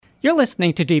You're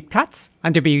listening to Deep Cuts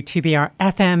on WTBR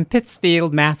FM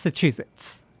Pittsfield,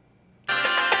 Massachusetts.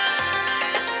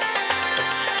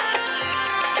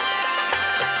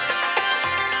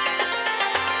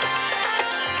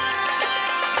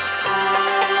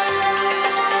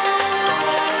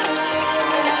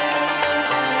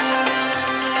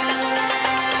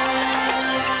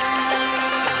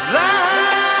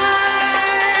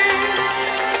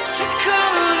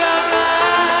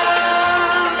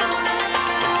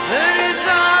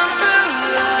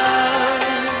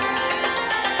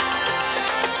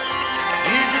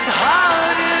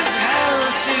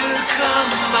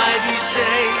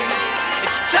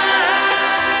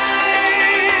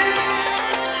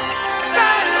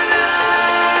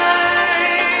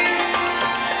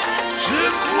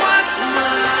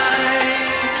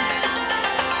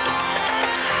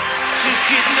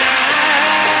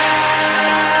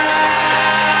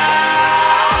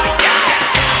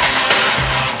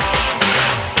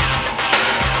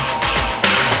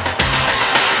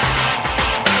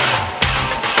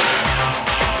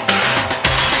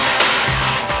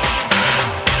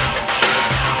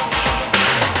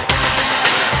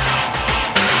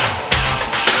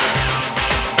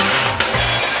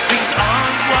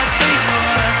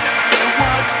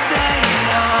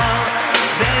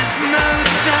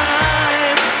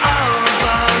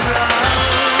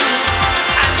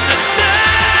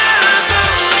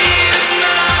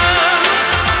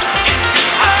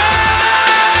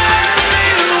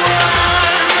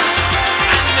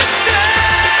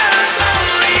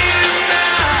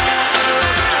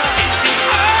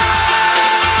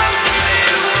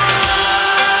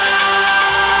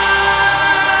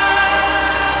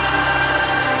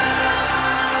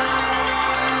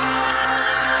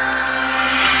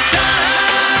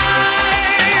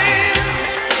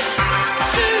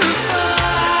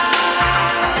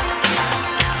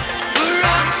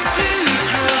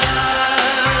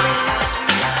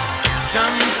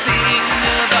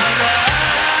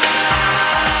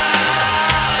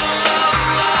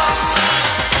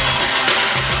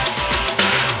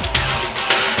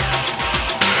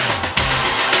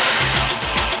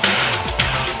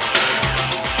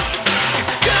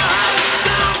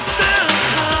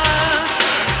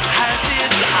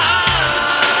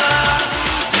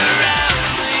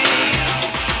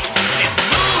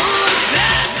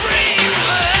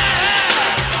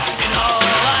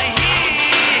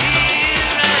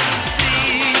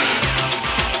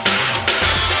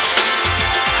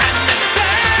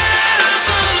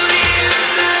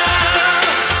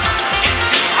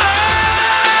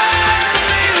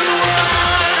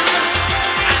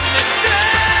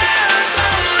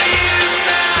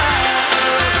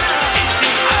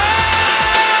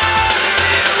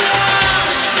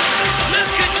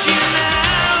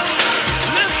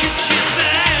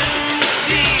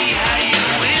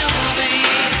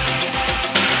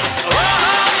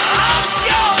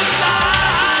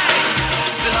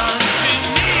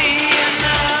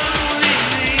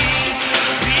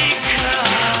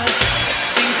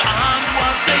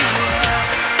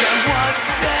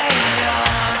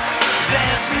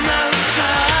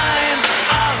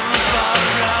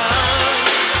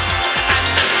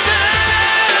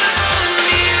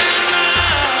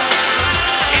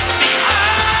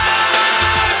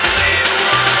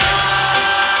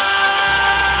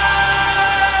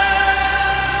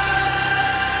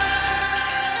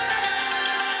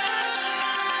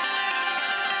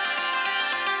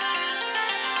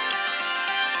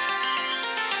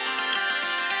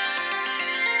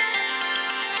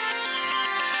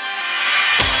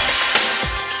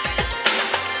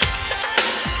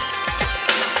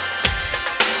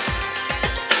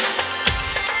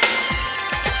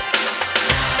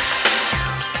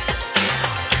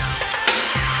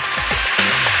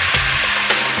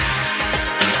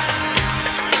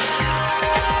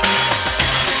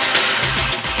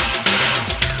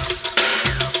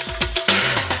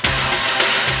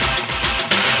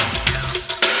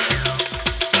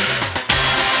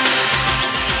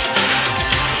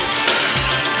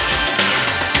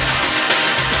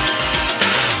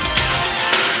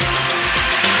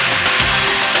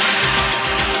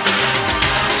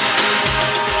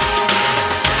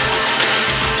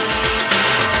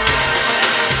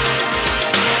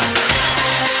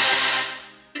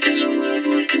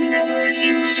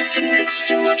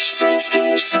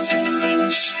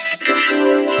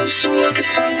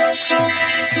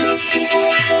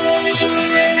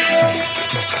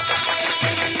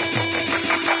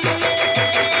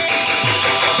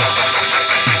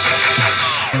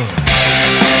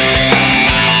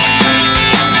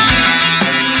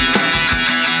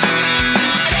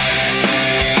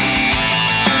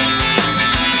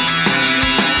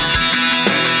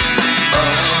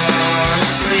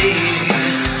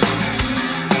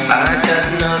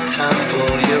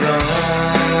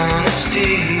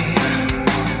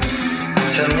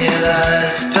 Tell me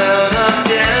lies about our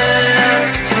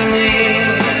destiny.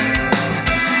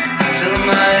 Fill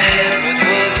my head with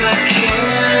words I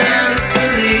can't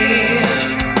believe.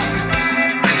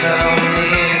 'Cause I don't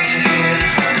need to hear.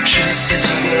 The truth is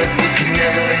a word we can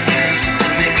never use. If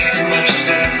it makes too much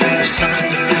sense, then there's something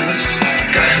to lose.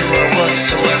 Got who I was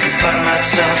so I can find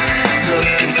myself.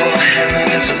 Looking for heaven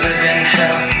as a living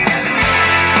hell.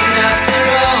 And after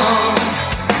all,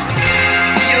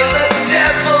 you're the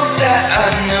devil that I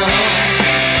know.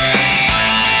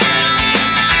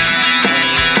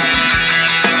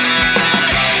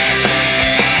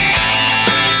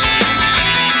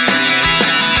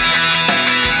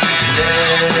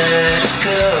 Let it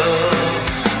go.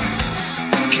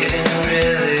 Getting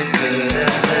really good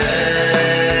at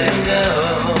letting go.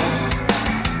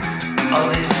 All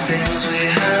these things we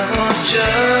have are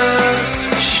just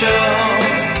for show.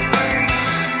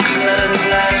 Cluttered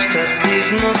lives that leave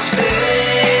no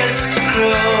space to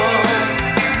grow.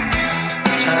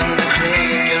 Time to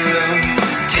clean your room.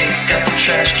 Take out the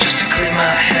trash just to clear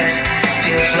my head.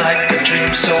 Feels like a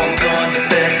dream, so I'm going to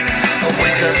bed. I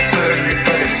wake up early,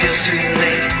 but it feels too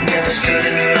late. Never stood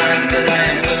in line, but I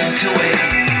am willing to wait.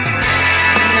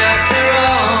 And after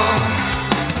all,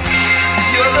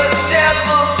 you're the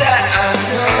devil that I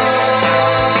know.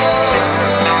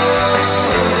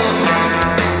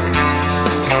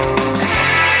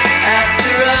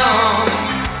 After all,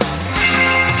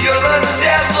 you're the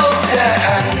devil that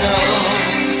I know.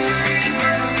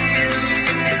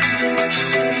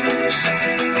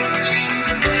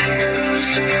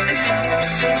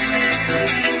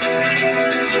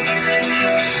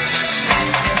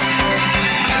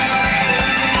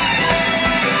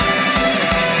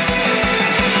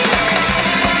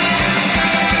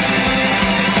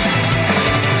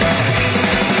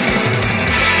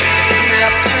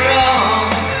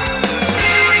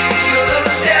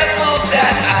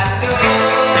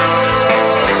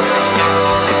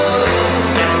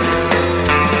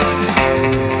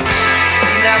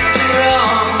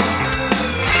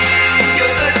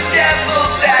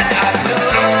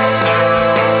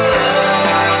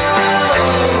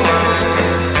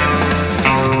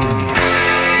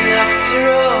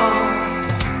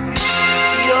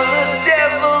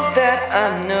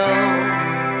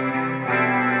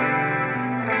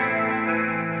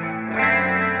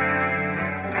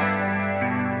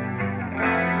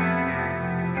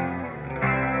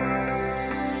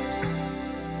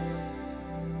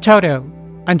 Toto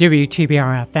on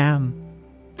WTBR FM.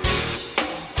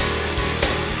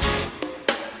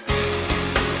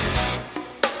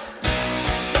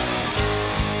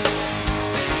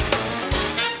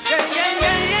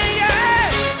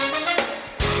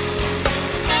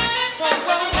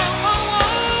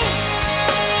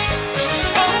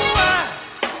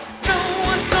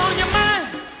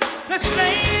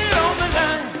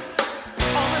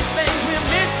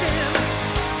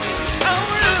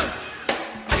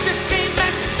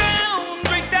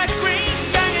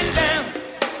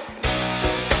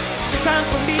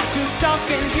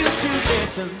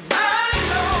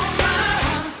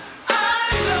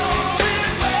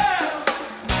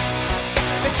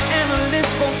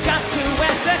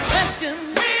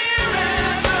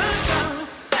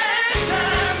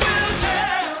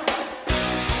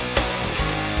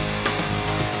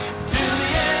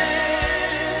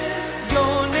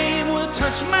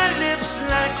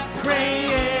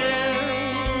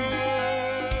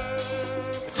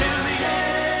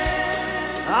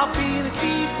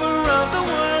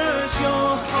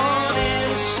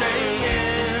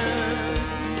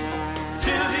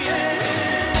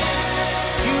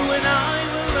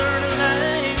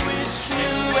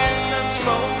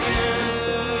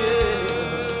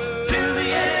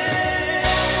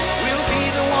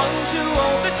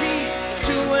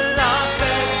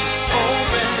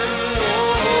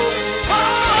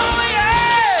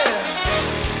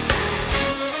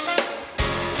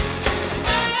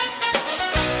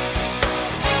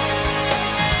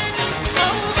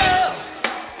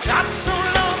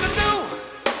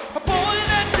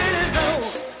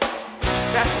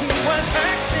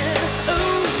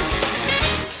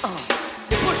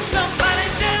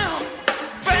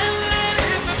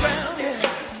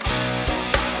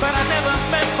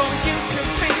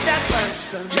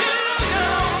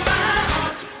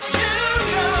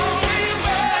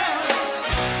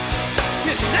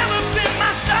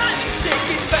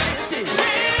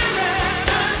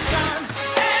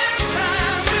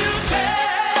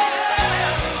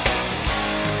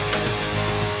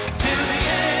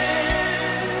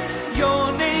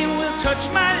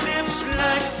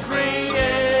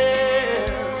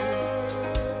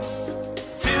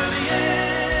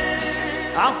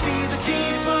 I'll be the king.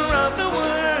 of the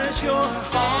words your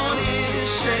heart is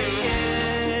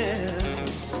saying.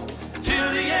 Till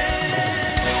the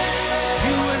end,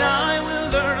 you and I will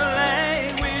learn a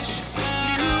language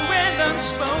new and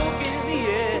unspoken,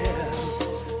 yeah.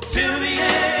 Till the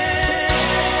end,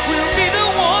 we'll be the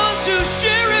ones who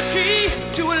share a key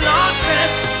to a lock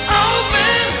that's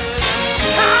open.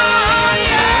 Oh,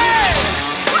 yeah!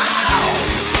 Wow!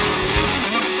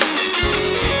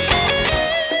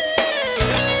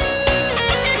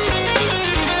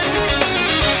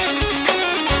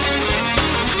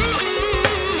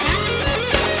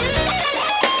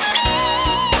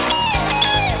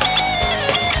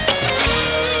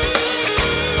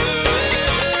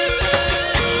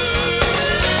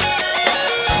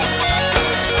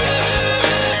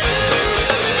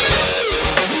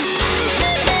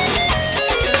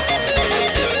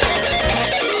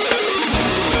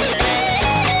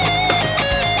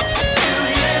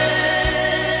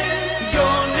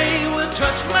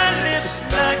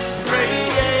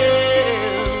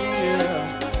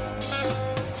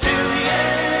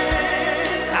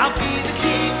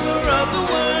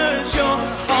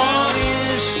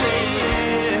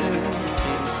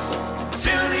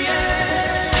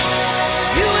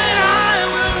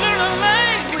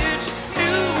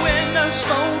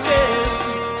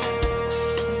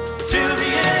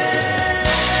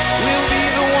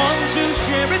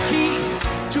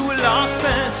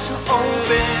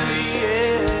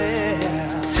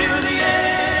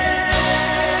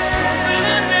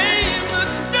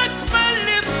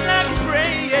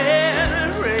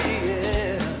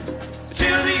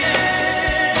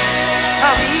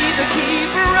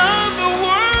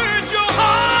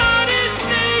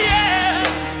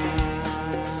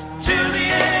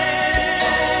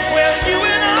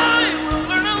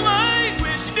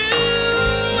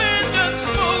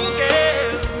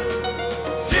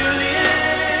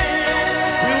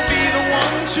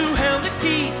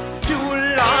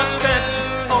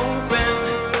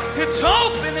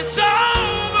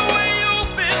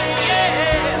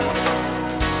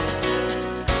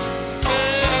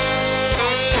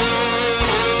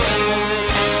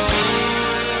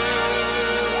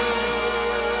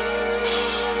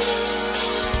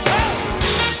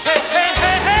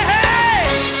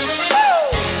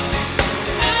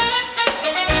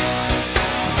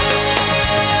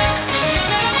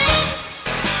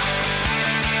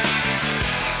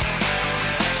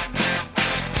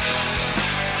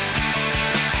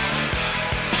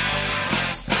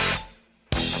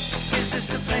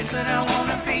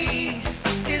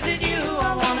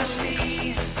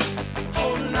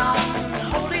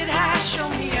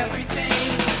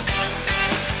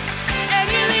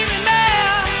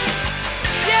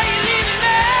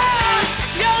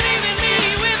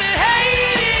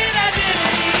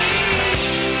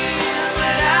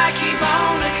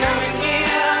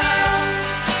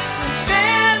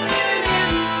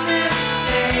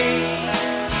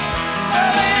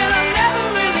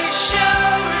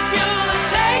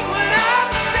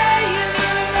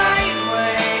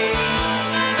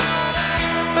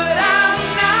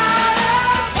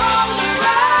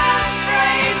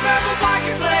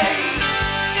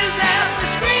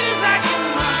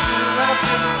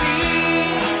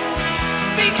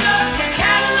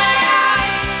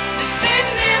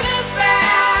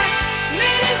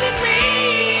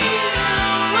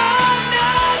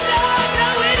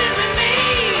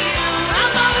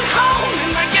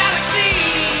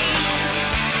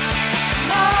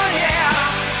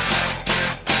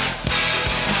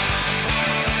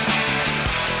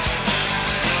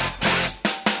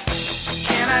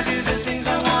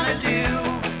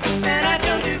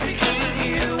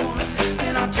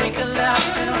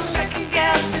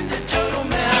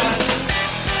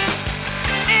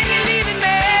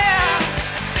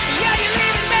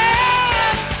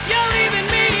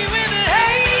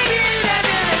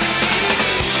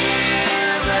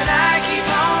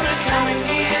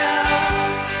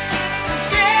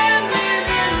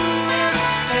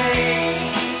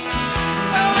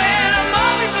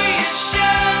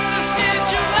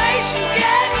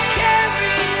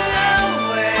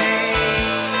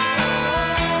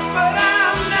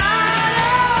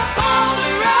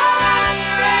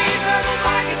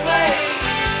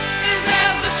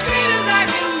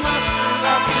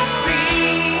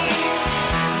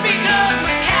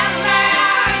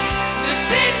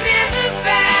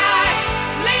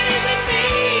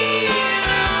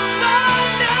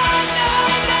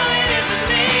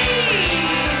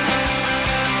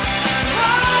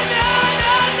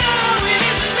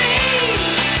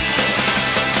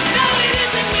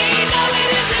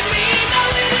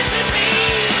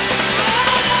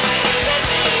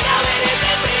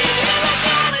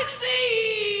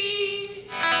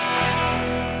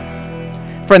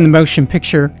 from the motion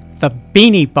picture The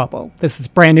Beanie Bubble. This is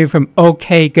brand new from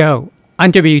OK Go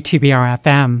on WTBR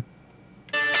FM.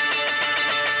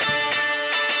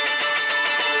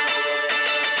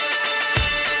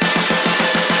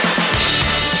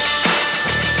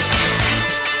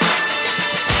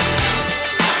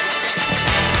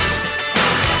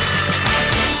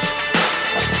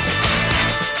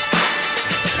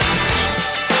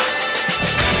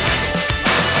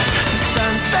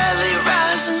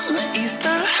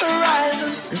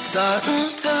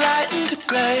 Starting to lighten to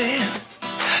grey.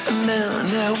 And then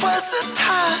there was a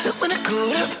time when a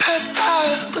quarter past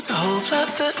 5 was a whole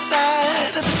other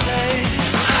side of the day.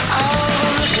 Oh,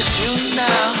 look at you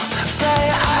now,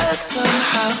 bright-eyed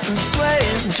somehow, and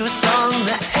swaying to a song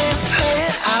that ain't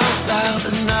playing out loud.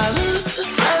 And I lose the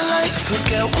thread like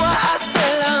forget what I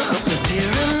said. I'm a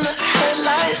deer in the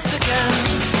headlights again.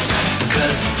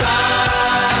 'Cause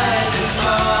by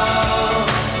default,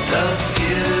 the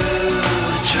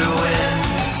future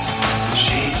wins.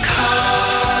 She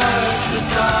carves the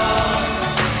dolls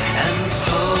and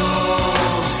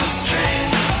pulls the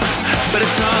strings. But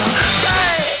it's all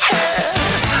right here,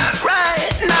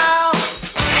 right now,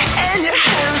 in your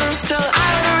hands and still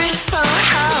out of reach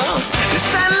somehow. This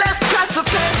endless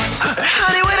precipice,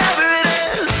 honey, whatever it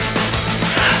is.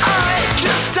 Alright,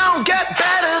 just don't get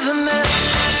better than this.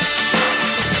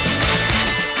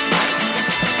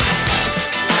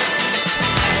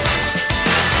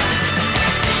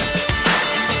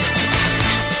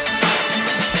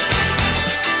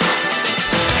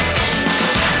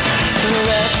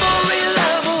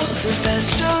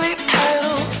 Eventually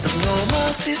petals of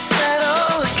normalcy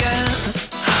settle again.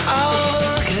 Oh,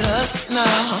 look at us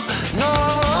now,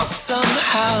 normal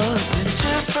somehow,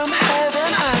 inches from heaven,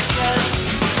 I guess.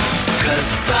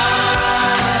 'Cause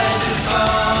by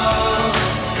default,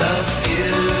 the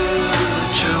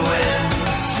future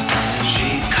wins. She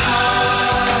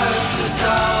carves the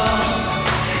dolls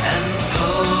and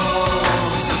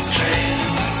pulls the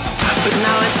strings. But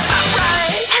now it's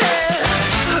right here,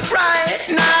 right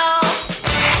now.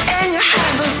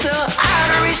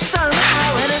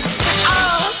 Somehow, and it's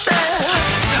all there,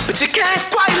 but you can't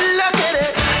quite look at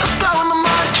it. I'm blowing the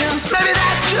margins, maybe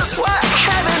that's just what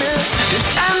heaven is. This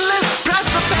endless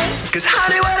precipice, 'cause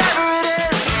honey, whatever it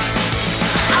is,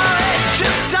 alright,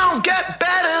 just don't get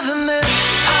better than this.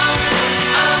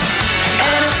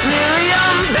 And it's nearly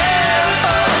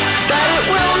unbearable that it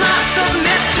will not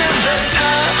submit to the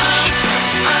touch.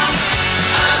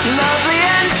 Lovely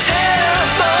and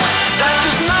terrible, that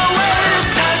there's no way to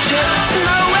touch it.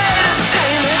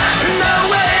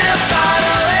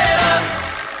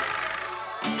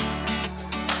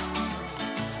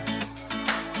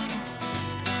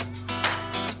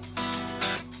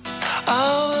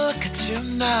 Oh, look at you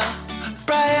now,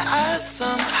 bright-eyed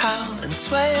somehow, and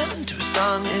swaying to a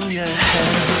song in your head.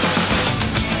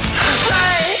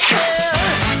 Right here,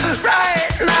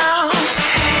 right now,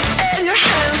 in your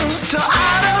hands and still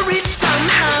out of reach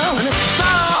somehow, and it's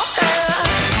all there,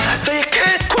 though you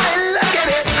can't quite look at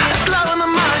it. A glow in the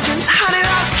margins, honey,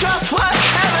 that's just what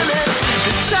heaven is.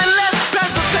 This endless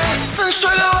precipice and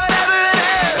sugar, whatever it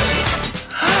is.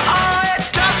 Oh, it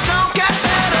just don't get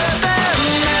better than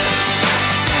this.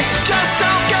 Just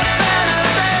don't get better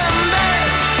than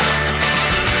this.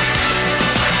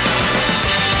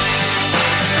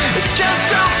 It just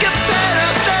don't get better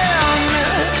than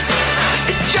this.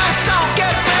 It just don't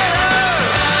get better.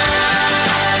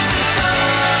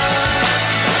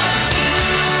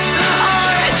 Oh,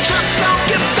 it just don't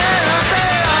get better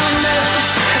than this.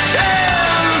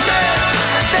 Than this.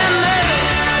 Than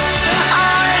this.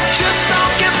 Oh, it just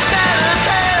don't get better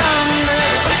than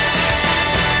this.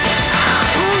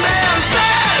 Than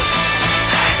this.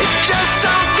 It just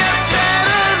don't get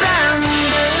better than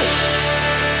this.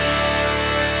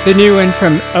 The new one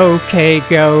from OK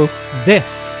Go,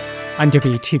 This, on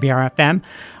WTBR FM.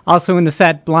 Also in the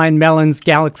set, Blind Melon's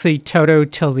Galaxy, Toto,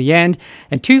 Till the End,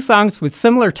 and two songs with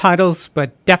similar titles,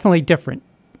 but definitely different.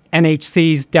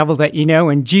 NHC's Devil That You Know,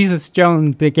 and Jesus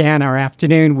Jones began our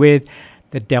afternoon with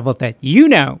The Devil That You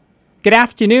Know. Good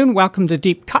afternoon, welcome to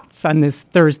Deep Cuts on this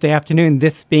Thursday afternoon,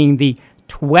 this being the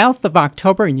 12th of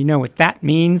October, and you know what that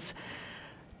means.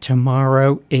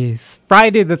 Tomorrow is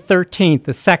Friday the 13th,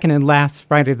 the second and last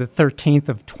Friday the 13th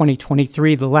of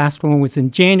 2023. The last one was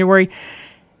in January,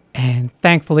 and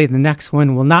thankfully the next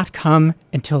one will not come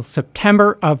until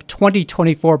September of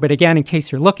 2024. But again, in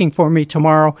case you're looking for me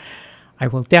tomorrow, I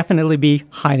will definitely be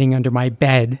hiding under my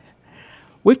bed.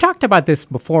 We've talked about this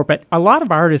before, but a lot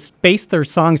of artists base their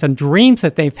songs on dreams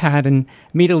that they've had, and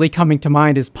immediately coming to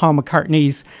mind is Paul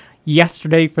McCartney's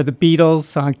Yesterday for the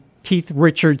Beatles, Keith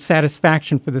Richards'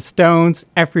 Satisfaction for the Stones,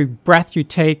 Every Breath You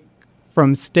Take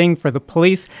from Sting for the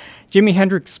Police. Jimi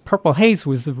Hendrix's Purple Haze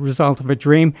was the result of a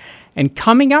dream. And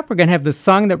coming up, we're going to have the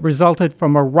song that resulted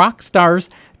from a rock star's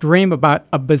dream about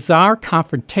a bizarre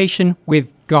confrontation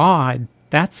with God.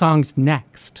 That song's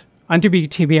next on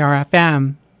WTBR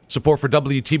FM. Support for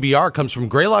WTBR comes from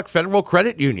Greylock Federal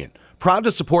Credit Union, proud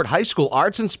to support high school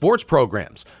arts and sports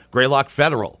programs. Greylock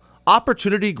Federal,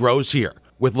 opportunity grows here,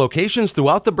 with locations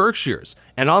throughout the Berkshires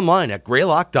and online at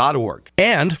greylock.org.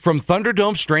 And from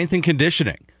Thunderdome Strength and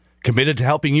Conditioning, committed to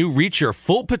helping you reach your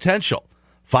full potential.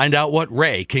 Find out what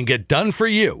Ray can get done for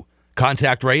you.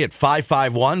 Contact Ray at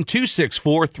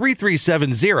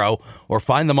 551-264-3370 or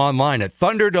find them online at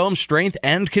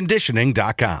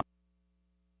thunderdomestrengthandconditioning.com.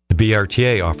 The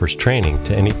BRTA offers training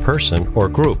to any person or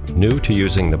group new to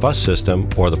using the bus system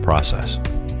or the process.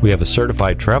 We have a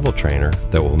certified travel trainer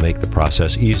that will make the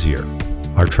process easier.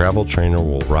 Our travel trainer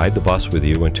will ride the bus with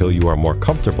you until you are more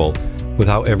comfortable with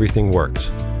how everything works.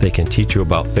 They can teach you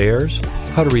about fares,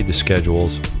 how to read the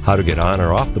schedules, how to get on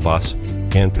or off the bus,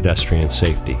 and pedestrian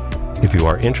safety. If you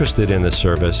are interested in this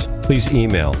service, please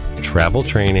email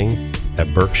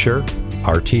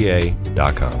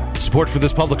traveltraining@berkshirerta.com. Support for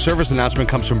this public service announcement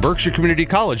comes from Berkshire Community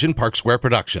College and Park Square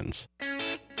Productions.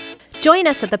 Join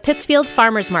us at the Pittsfield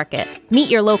Farmers Market.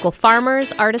 Meet your local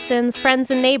farmers, artisans,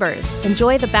 friends, and neighbors.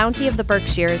 Enjoy the bounty of the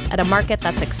Berkshires at a market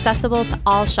that's accessible to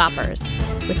all shoppers.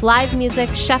 With live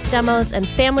music, chef demos, and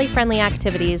family-friendly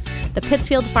activities, the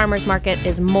Pittsfield Farmers Market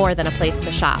is more than a place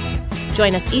to shop.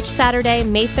 Join us each Saturday,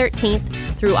 May 13th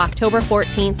through October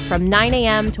 14th from 9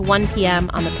 a.m. to 1 p.m.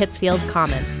 on the Pittsfield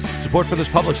Common. Support for this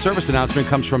public service announcement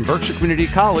comes from Berkshire Community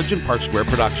College and Park Square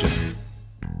Productions.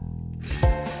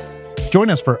 Join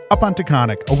us for Up on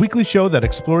Taconic, a weekly show that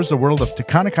explores the world of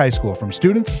Taconic High School from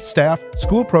students, staff,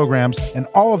 school programs, and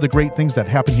all of the great things that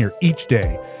happen here each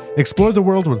day. Explore the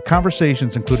world with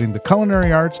conversations including the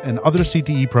culinary arts and other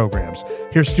CTE programs.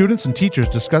 Hear students and teachers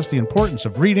discuss the importance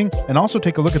of reading and also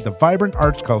take a look at the vibrant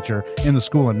arts culture in the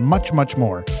school and much, much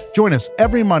more. Join us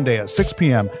every Monday at 6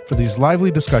 p.m. for these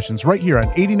lively discussions right here on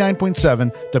 89.7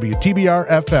 WTBR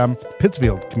FM,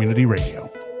 Pittsfield Community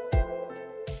Radio.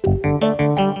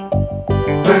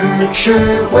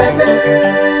 Berkshire weather.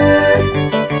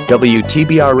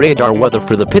 WTBR radar weather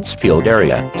for the Pittsfield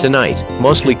area. Tonight,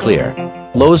 mostly clear.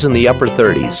 Lows in the upper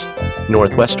 30s.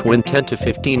 Northwest wind 10 to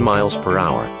 15 miles per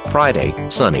hour. Friday,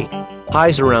 sunny.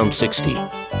 Highs around 60.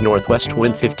 Northwest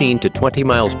wind 15 to 20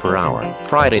 miles per hour.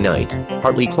 Friday night,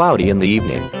 partly cloudy in the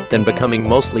evening, then becoming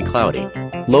mostly cloudy.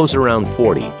 Lows around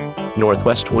 40.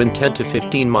 Northwest wind 10 to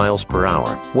 15 miles per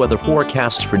hour. Weather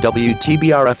forecasts for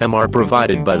WTBR FM are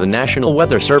provided by the National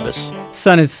Weather Service.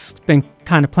 Sun has been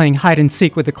kind of playing hide and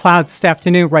seek with the clouds this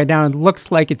afternoon. Right now it looks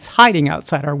like it's hiding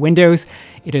outside our windows.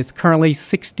 It is currently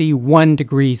 61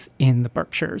 degrees in the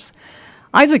Berkshires.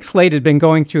 Isaac Slade had been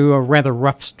going through a rather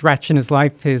rough stretch in his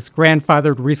life. His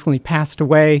grandfather had recently passed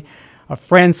away. A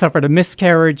friend suffered a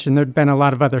miscarriage, and there'd been a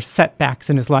lot of other setbacks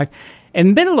in his life. In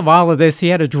the middle of all of this, he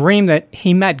had a dream that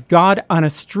he met God on a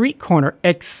street corner,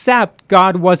 except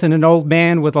God wasn't an old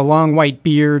man with a long white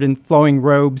beard and flowing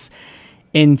robes.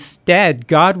 Instead,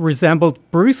 God resembled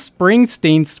Bruce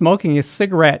Springsteen smoking a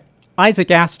cigarette. Isaac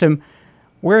asked him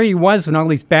where he was when all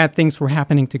these bad things were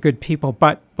happening to good people.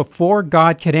 But before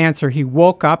God could answer, he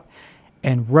woke up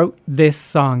and wrote this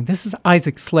song. This is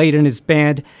Isaac Slade and his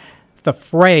band, The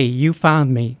Fray, You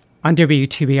Found Me, on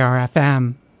WTBR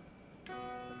FM.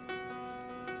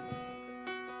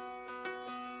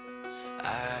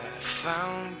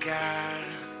 Found God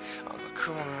on the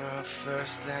corner of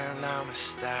First and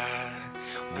Amistad,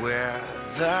 where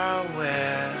the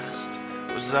West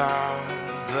was all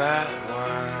but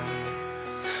one,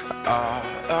 all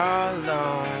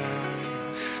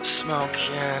alone,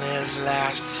 smoking his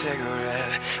last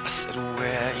cigarette. I said,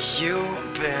 where you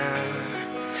been?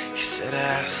 He said,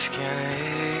 ask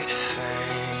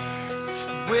anything.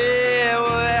 Where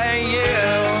were you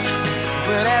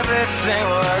when everything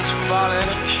was falling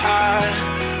apart?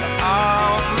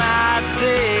 All my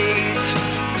days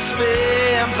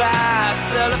spent by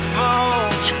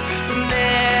telephone,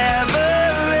 never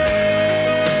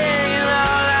rain.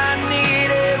 All I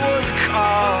needed was a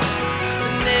call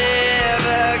that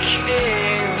never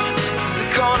came. To the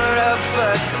corner of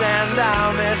First and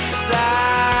Amistad,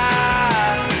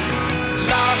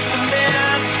 lost and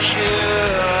insecure.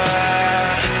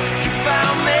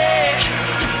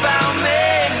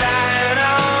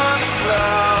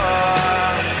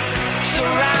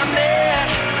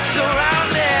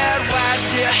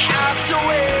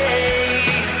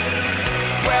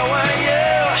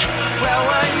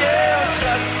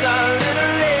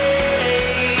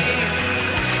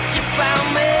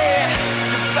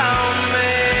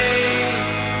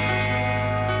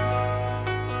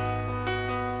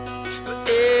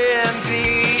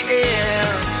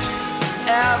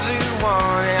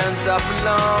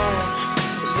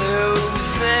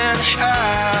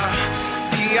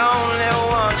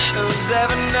 who's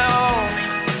ever known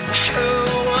who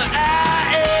I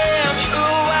am, who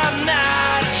I'm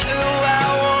not, who I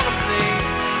wanna be.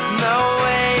 No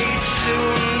way to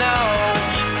know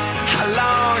how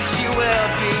long she will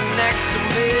be next to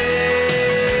me.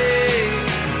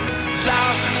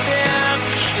 Lost and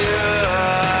insecure,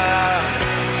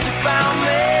 you found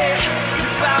me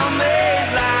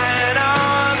lying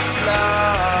on the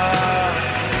floor.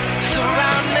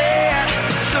 Surrounded,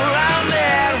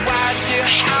 why'd you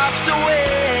have to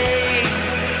wait?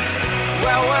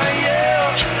 Where were you,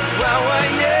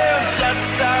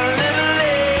 just a little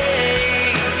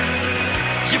late?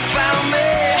 You found me.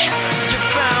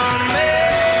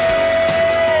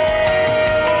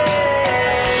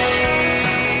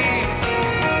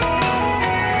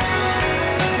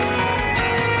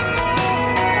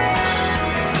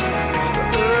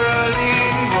 Early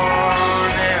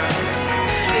morning,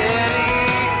 city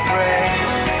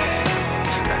breaks.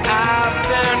 I've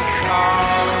been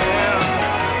calling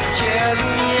for years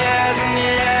and years and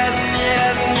years and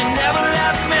years, and you never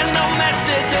left me no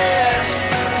messages.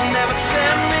 You never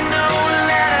sent me no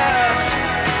letters.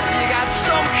 You got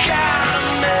some kind of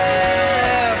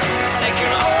nerve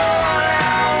taking all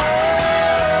out.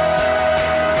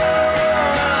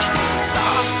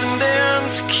 Lost and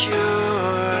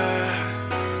insecure.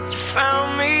 You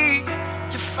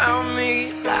found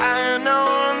me lying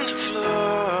on the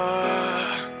floor.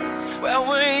 Where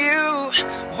were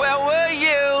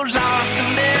you, lost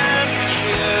and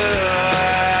insecure?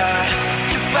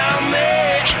 You found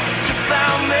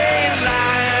me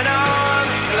lying on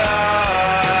the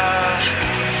floor.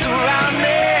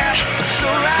 Surrounded,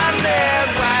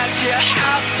 why'd you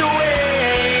have to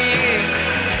wait?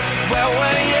 Where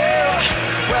were you,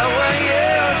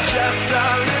 just a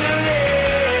little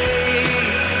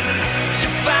late? You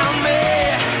found me.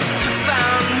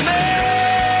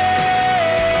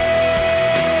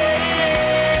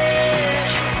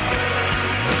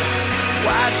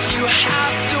 Why'd you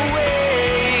have to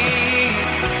wait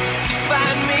to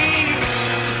find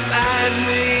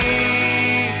me,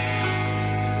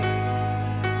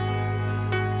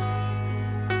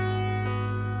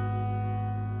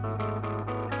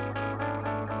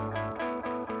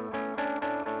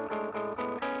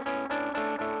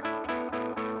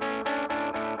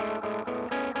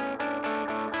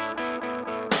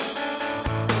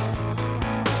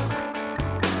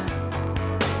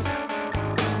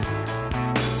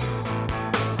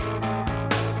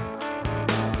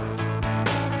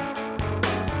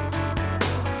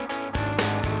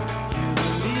 You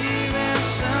believe in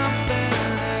something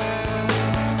else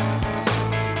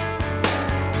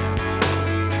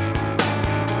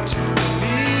to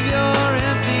relieve your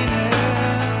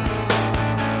emptiness,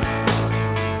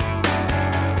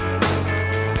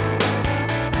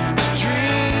 and you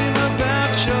dream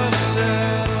about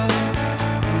yourself,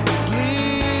 and you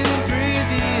bleed and breathe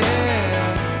the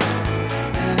air,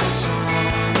 and it's on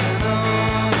and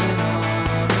on and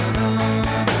on and on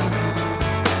and on.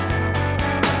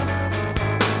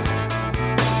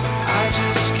 I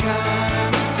just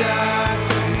kinda died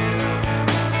for you.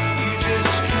 You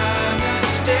just kinda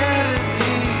stared at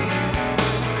me.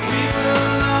 We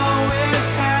will always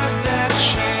have that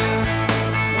chance.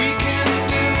 We can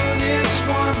do this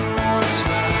one more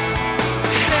time.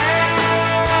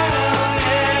 Hell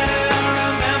yeah,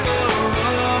 remember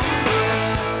Rome.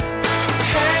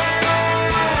 Hell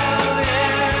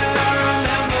yeah,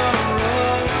 remember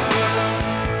Rome.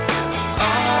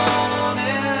 All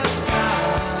this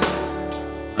time.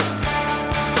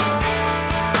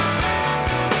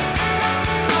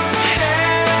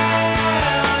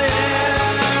 Hell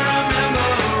yeah, remember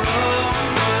Rome.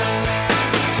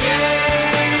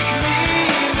 Take me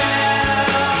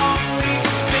now. We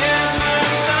spin the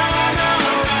sun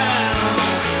around,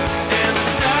 and the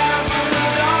stars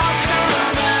will all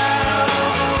come out.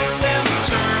 Then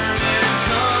turn and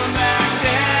come back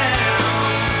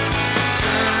down.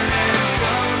 Turn and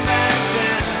come back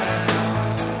down.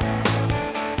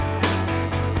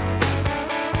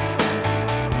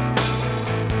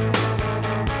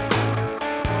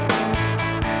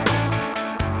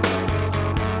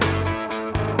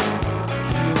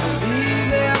 You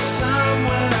believe there's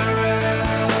somewhere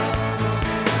else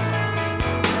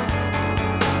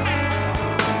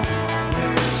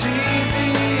where it's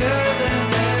easier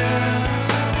than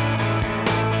else,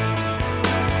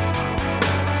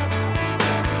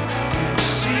 and you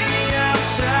see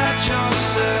outside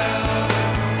yourself,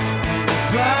 and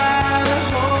you buy the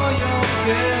hole you'll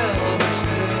fill, but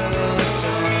still it's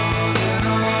on and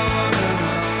on and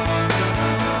on and on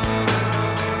and on.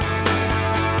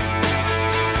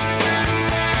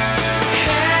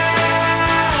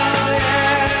 Hell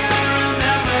yeah,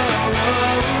 remember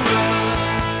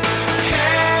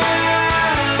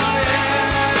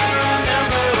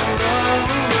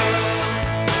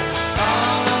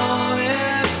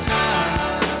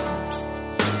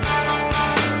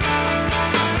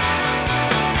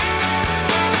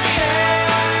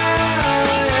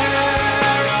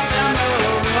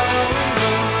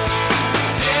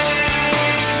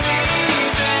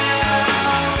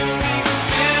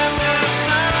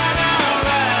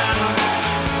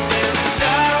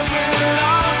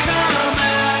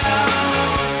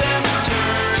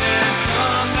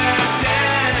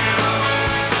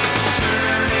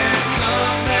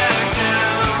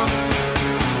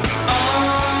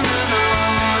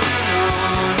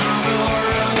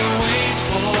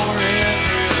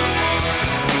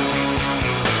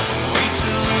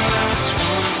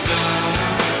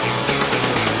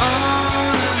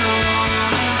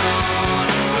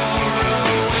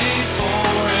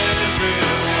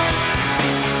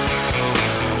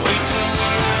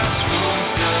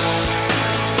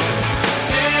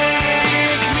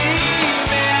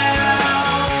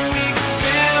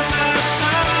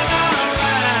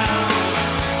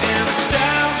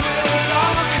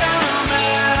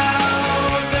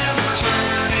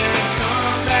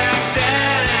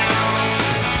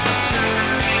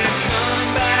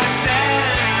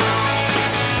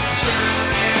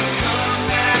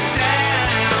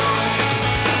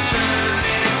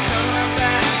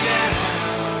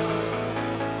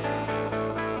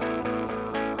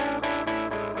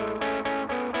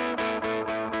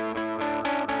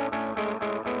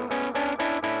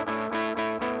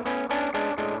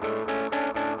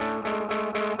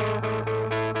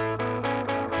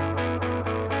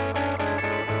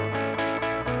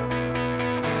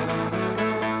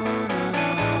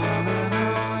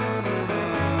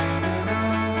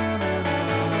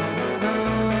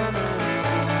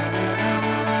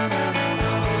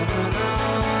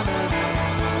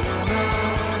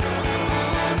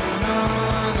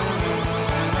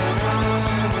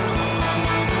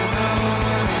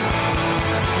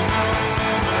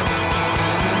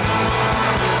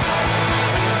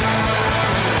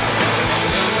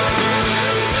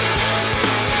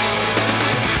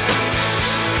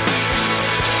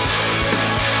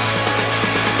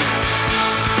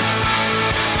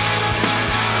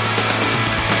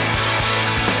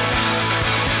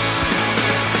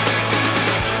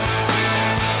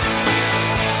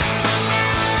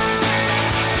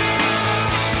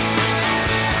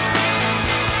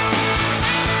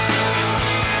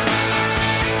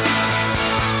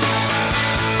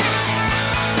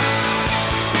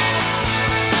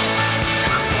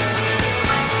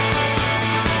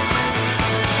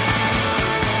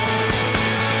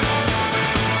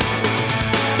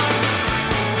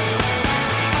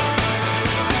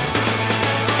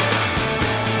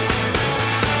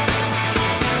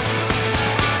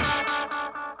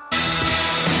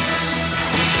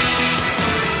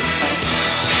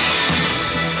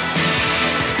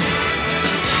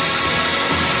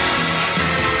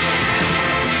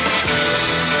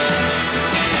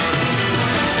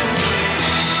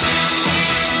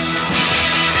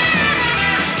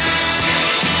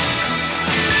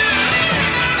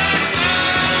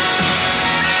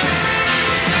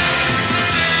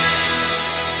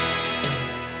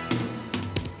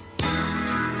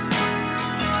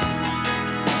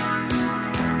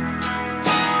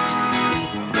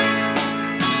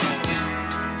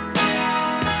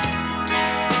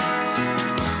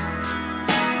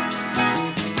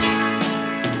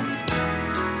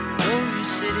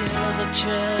of the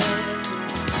church.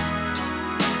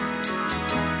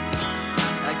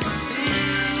 I can feel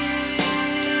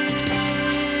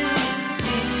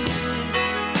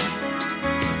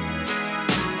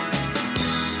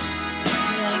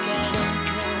like I don't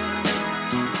care,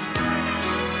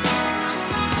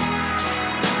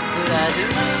 but I do.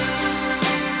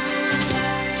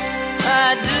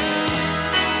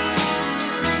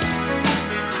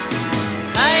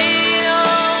 I ain't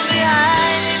all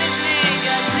behind anything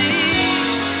I see.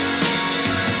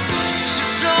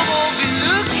 Should someone be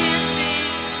looking at me?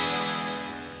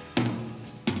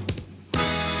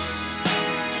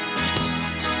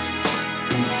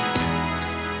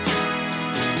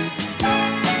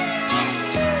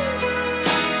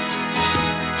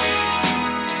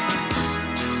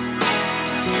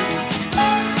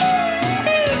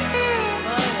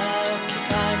 While I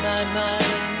occupy my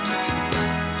mind,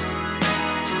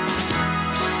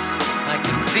 I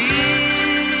can feel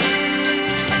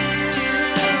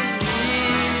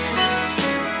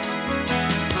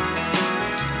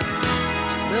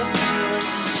love to us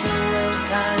is so well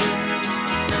timed,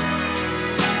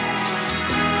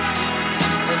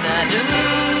 and I do,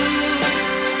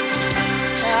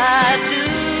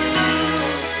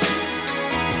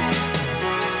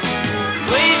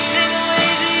 wasting away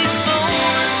these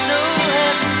moments so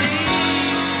happily.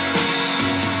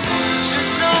 Should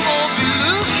someone be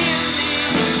looking at me?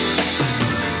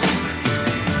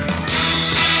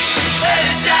 Let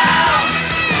it down,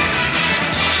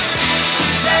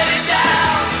 let it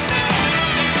down.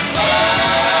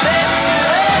 Let you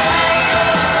hang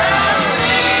around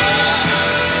me.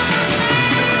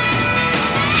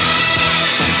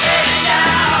 Let it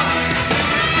down,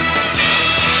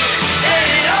 let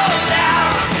it all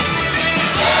down.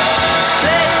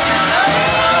 Let you know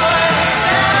what it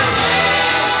sounds.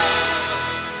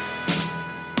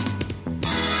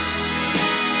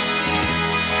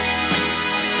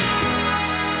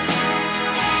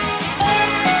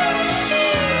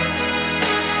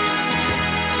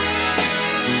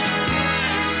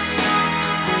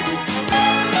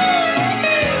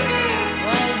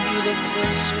 While you look so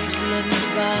sweetly and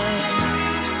divine,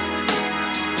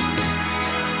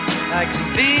 I can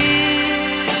feel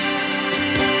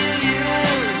you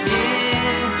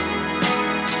here.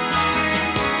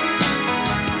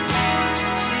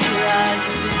 See your eyes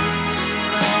and busy, you see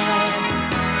my heart.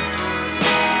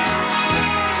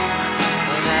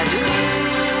 And I do.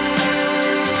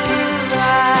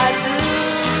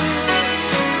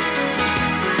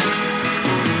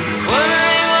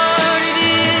 Wondering what it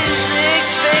is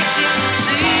expecting to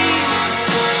see.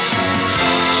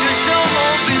 Should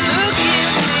someone be looking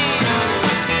at me?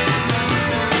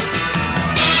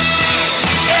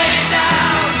 Let it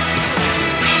down,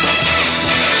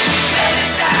 let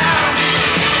it down.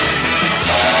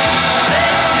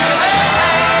 Let you hang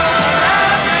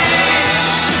around me.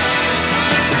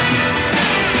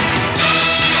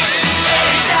 Let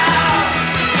it down,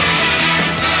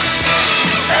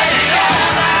 let it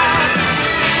all out.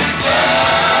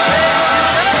 Let you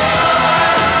know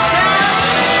what it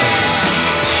sounds.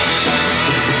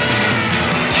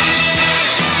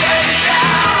 Let it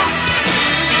down,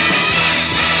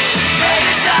 let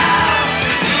it down.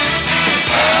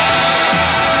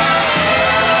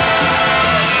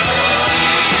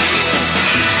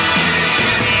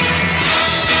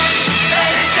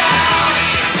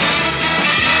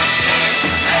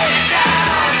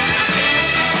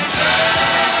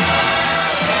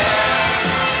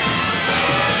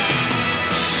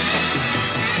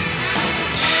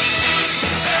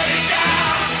 Let it down,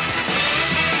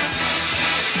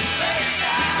 let it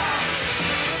down.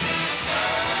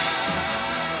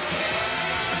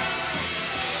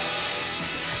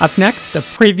 Up next, a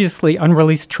previously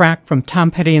unreleased track from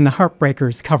Tom Petty and the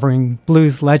Heartbreakers covering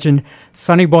blues legend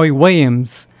Sonny Boy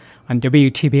Williams on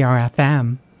WTBR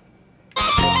FM.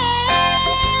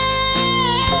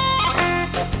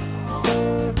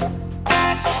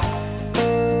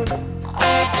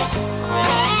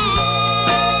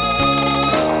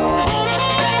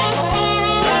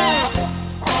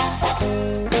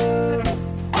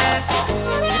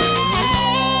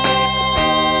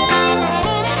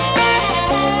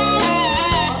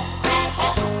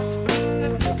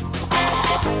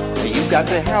 You got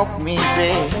to help me,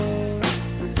 babe.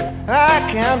 I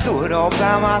can't do it all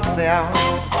by myself.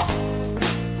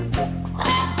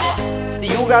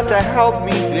 You got to help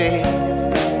me, babe.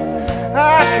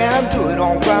 I can't do it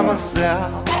all by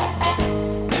myself.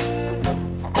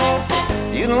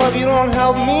 You know, if you don't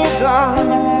help me,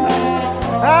 darling,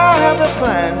 I'll have to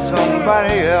find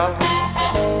somebody else.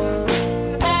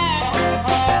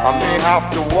 I may have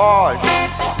to wash,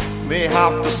 may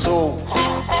have to sew,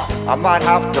 I I might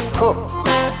have to cook,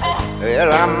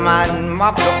 well, I might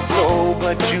mop the floor,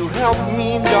 but you help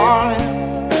me, darling.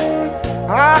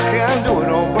 I can't do it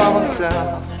all by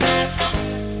myself.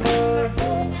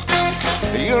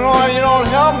 You know, you don't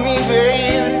help me,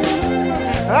 baby,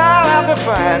 I'll have to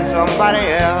find somebody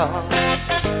else.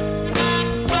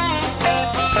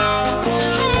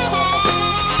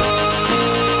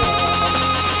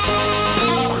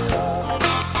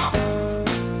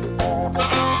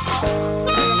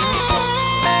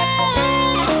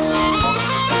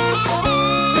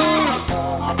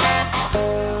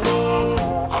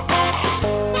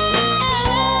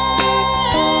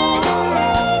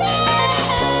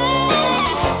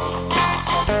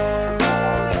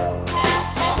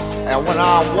 When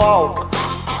I walk,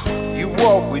 you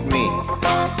walk with me.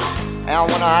 And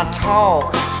when I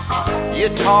talk, you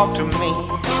talk to me.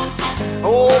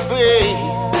 Oh, babe,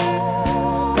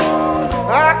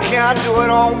 I can't do it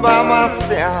all by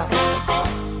myself.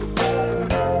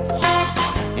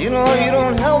 You know, you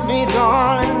don't help me,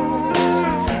 darling.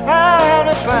 I have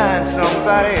to find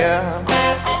somebody else.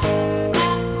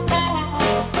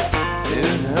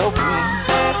 Just help me.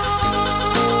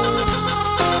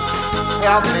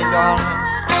 Help me, darling.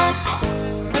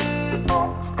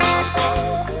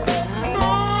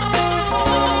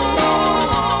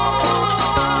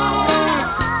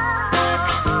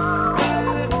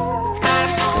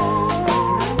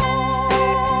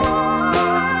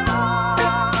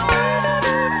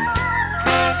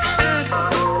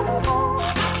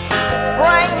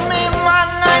 Bring me my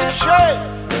nightshirt.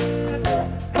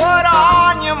 Put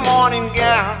on your morning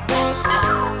gown.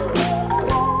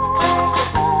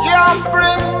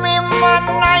 Bring me my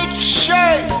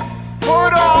nightshirt,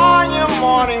 put on your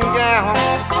morning gown.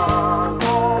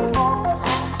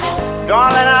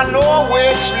 Darling, I know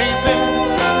we're sleeping,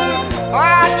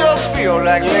 I just feel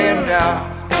like laying down.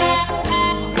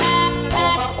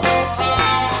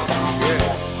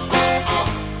 Yeah.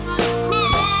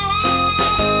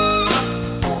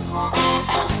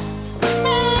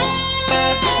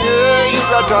 Yeah, you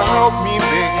got to help me,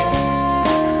 baby,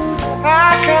 I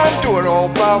can't do it all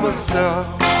by myself.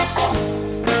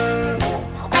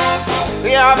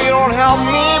 Yeah, if you don't help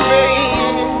me, baby,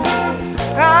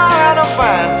 I'll have to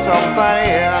find somebody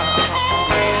else.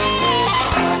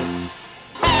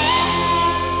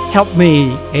 Help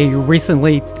Me, a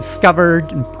recently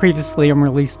discovered and previously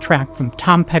unreleased track from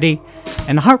Tom Petty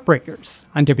and the Heartbreakers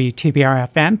on WTBR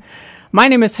FM. My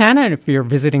name is Hannah, and if you're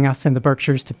visiting us in the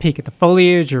Berkshires to peek at the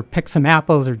foliage or pick some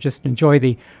apples or just enjoy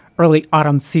the early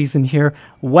autumn season here,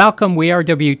 welcome. We are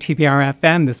WTBR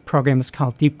FM. This program is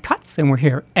called Deep Cuts, and we're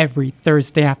here every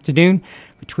Thursday afternoon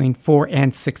between 4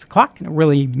 and 6 o'clock, and it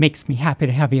really makes me happy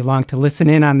to have you along to listen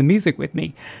in on the music with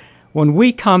me. When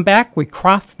we come back, we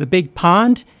cross the big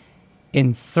pond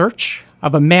in search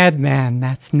of a madman.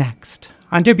 That's next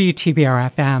on WTBR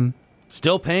FM.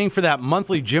 Still paying for that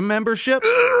monthly gym membership?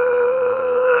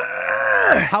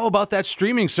 How about that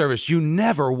streaming service you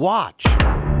never watch?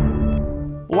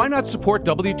 Why not support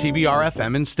WTBR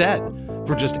FM instead?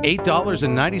 For just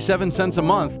 $8.97 a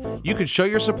month, you can show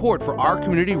your support for our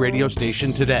community radio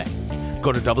station today.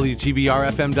 Go to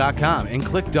WTBRFM.com and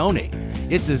click Donate.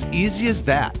 It's as easy as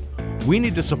that. We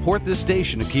need to support this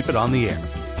station to keep it on the air,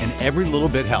 and every little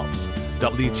bit helps.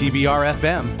 WTBR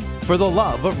FM, for the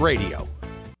love of radio.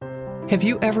 Have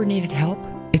you ever needed help?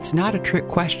 It's not a trick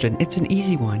question, it's an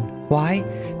easy one. Why?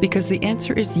 Because the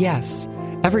answer is yes.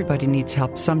 Everybody needs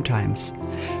help sometimes.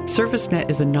 ServiceNet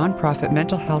is a nonprofit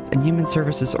mental health and human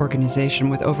services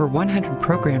organization with over 100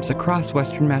 programs across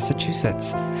Western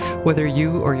Massachusetts. Whether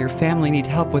you or your family need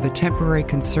help with a temporary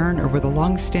concern or with a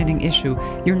long-standing issue,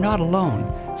 you're not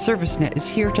alone. ServiceNet is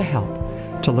here to help.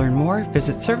 To learn more,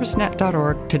 visit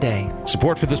servicenet.org today.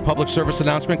 Support for this public service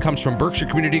announcement comes from Berkshire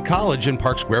Community College and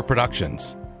Park Square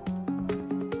Productions.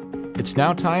 It's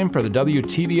now time for the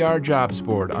WTBR Jobs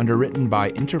Board, underwritten by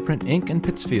Interprint Inc. in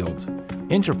Pittsfield.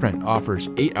 Interprint offers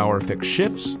 8-hour fixed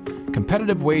shifts,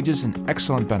 competitive wages, and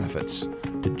excellent benefits.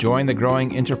 To join the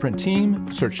growing Interprint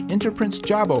team, search Interprint's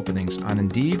job openings on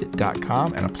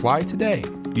Indeed.com and apply today.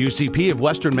 UCP of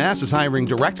Western Mass is hiring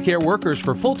direct care workers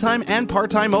for full-time and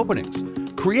part-time openings.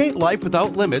 Create life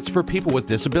without limits for people with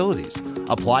disabilities.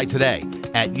 Apply today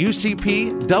at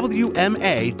ucpwma.org.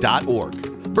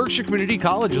 Berkshire Community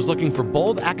College is looking for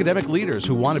bold academic leaders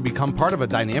who want to become part of a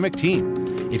dynamic team.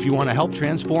 If you want to help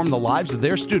transform the lives of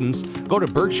their students, go to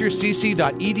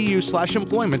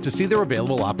berkshirecc.edu/employment to see their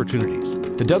available opportunities.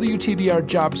 The WTBR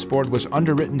Jobs Board was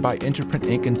underwritten by Interprint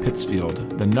Inc. in Pittsfield,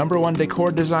 the #1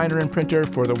 decor designer and printer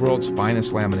for the world's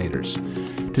finest laminators.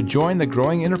 To join the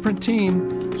growing Interprint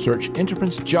team, search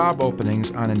Interprint's job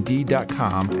openings on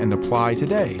Indeed.com and apply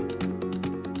today.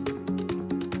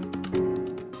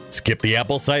 Skip the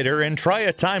apple cider and try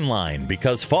a timeline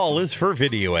because fall is for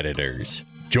video editors.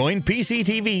 Join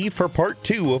PCTV for part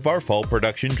 2 of our fall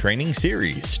production training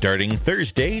series starting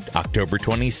Thursday, October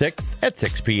 26th at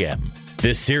 6 p.m.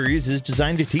 This series is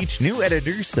designed to teach new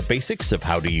editors the basics of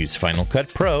how to use Final Cut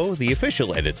Pro, the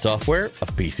official edit software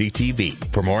of PCTV.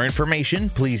 For more information,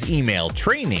 please email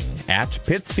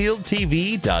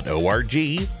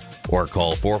training@pittsfieldtv.org or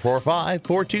call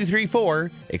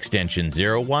 445-4234, extension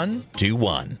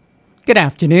 0121. Good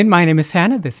afternoon. My name is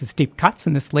Hannah. This is Deep Cuts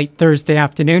on this late Thursday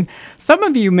afternoon. Some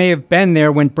of you may have been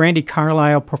there when Brandi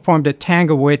Carlile performed at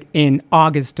Tanglewood in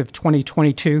August of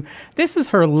 2022. This is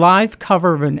her live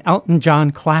cover of an Elton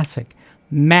John classic,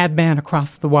 Madman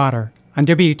Across the Water, on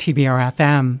WTBR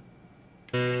FM.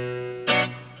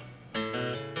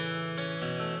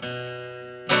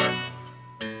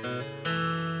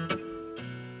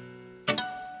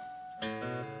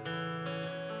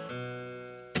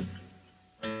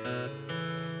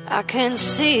 I can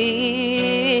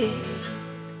see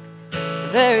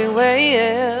very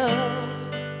well.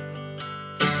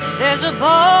 There's a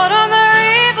boat on the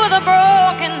reef with a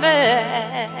broken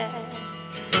back,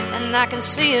 and I can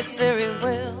see it very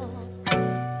well.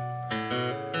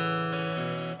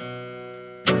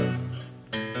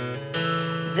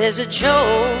 There's a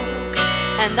joke,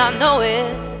 and I know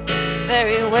it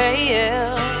very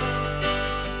well.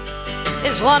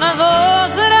 It's one of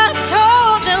those that I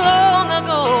told you long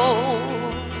ago.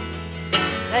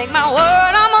 Take my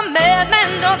word, I'm a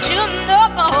madman, don't you know?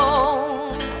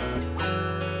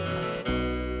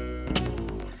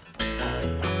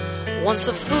 Once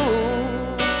a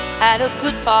fool had a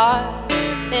good part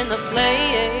in the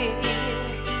play.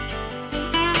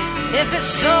 If it's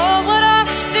so, would I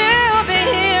still be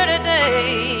here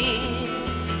today?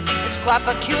 It's quite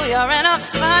peculiar in a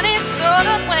funny sort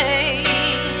of way.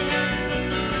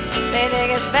 They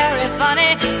think it's very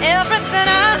funny, everything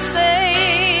I say.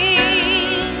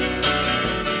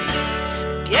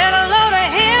 Get a load of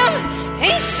him,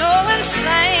 he's so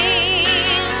insane.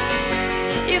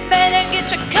 You better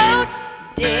get your coat,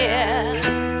 dear.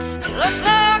 It looks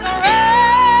like a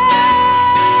rain.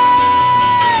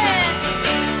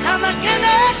 Come again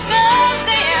next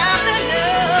Thursday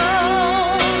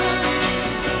afternoon.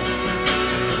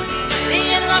 The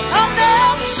in-laws hope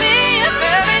they'll see you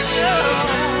very soon.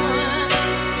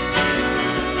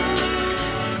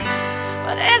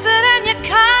 But is it in your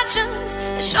conscience?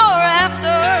 Sure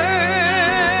after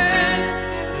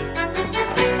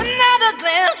another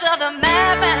glimpse of the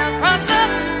madman across the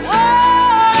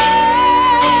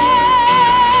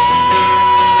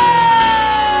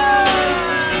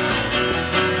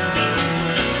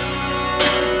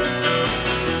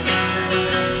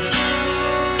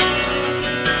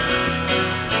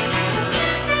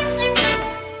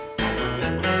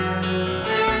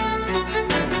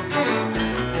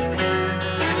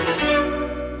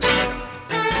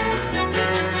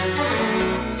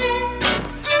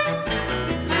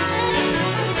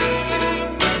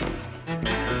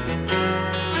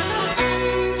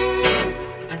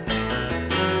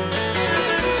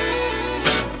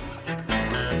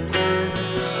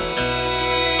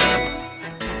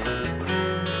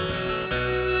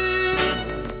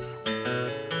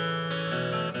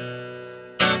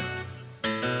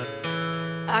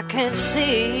I can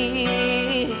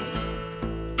see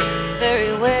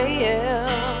very well.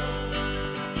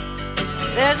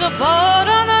 There's a boat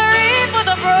on the reef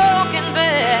with a broken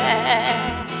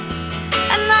back,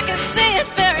 and I can see it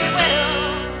very well.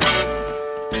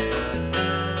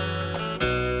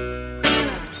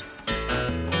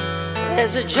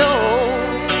 There's a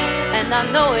joke, and I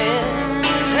know it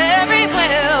very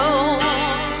well.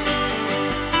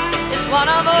 It's one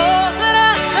of those that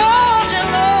I told you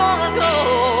long ago.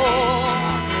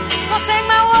 Well, take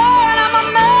my word, I'm a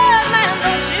madman,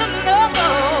 don't you know?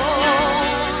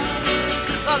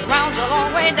 The ground's a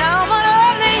long way down, but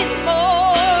I need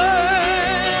more.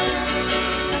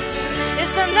 Is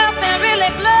there nothing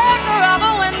really black or all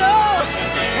the windows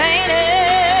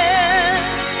painted?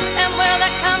 And will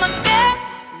they come again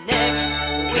next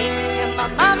week? Can my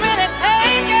mom really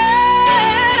take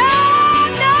it?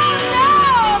 Oh, no,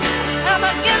 no. Come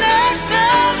again next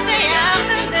Thursday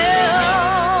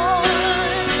afternoon.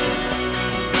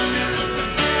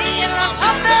 The in-laws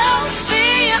hope they'll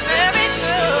see you very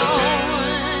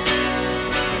soon.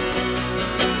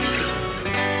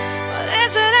 But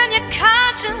is it in your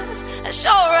conscience?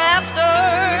 Sure after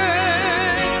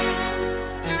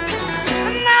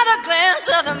another glimpse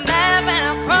of the madman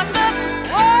across the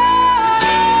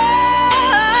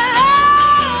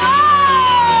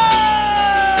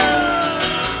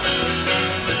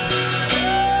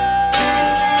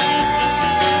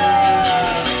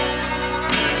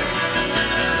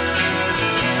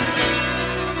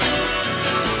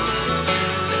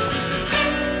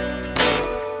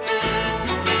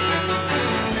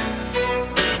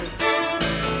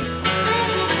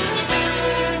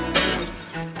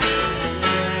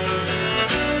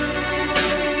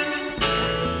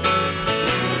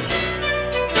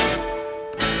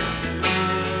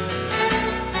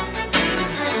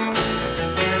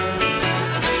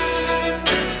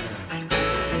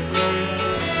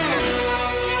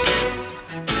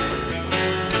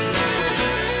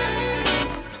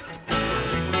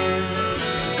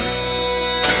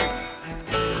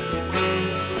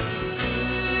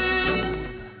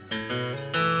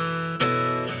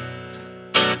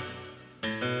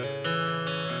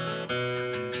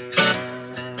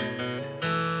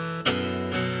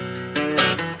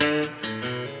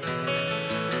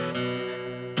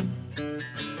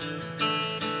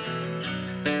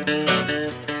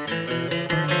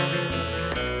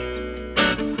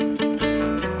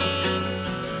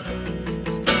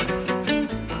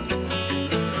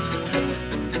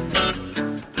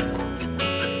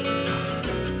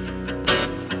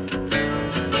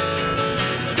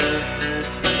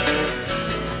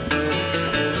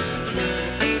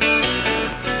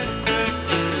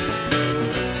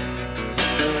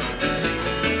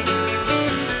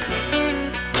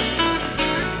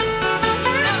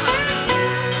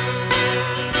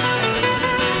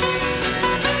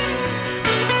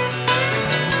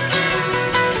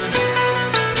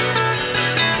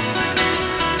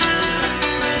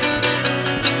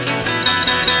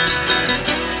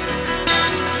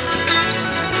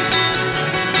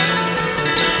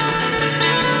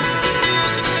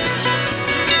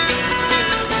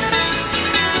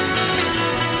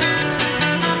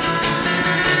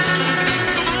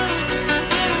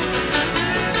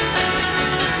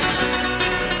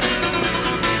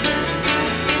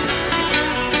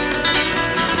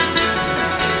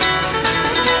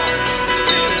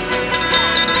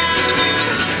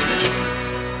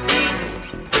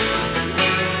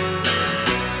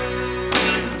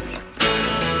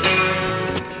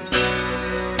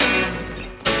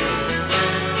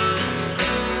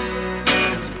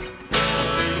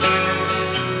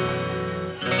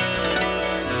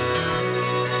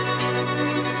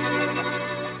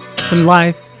Some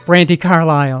Life, Brandy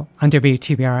Carlisle on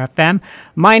WTBR FM.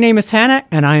 My name is Hannah,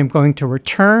 and I am going to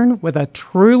return with a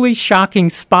truly shocking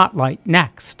spotlight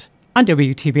next on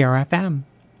WTBR FM.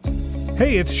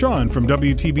 Hey, it's Sean from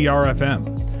WTBR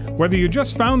FM. Whether you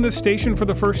just found this station for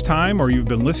the first time or you've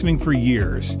been listening for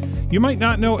years, you might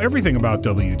not know everything about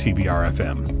WTBR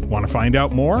FM. Want to find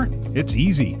out more? It's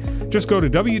easy. Just go to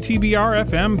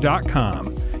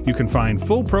WTBRFM.com. You can find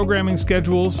full programming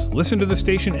schedules, listen to the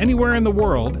station anywhere in the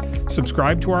world,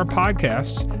 subscribe to our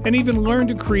podcasts, and even learn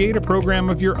to create a program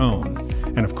of your own.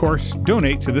 And of course,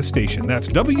 donate to the station. That's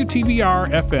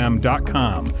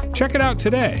WTBRFM.com. Check it out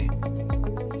today.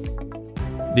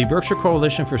 The Berkshire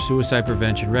Coalition for Suicide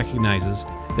Prevention recognizes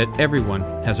that everyone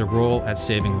has a role at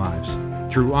saving lives.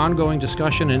 Through ongoing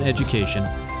discussion and education,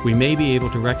 we may be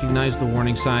able to recognize the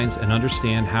warning signs and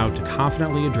understand how to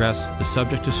confidently address the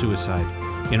subject of suicide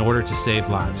in order to save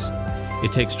lives.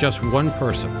 It takes just one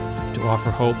person to offer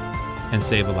hope and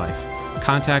save a life.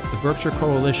 Contact the Berkshire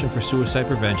Coalition for Suicide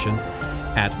Prevention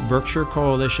at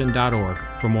berkshirecoalition.org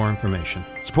for more information.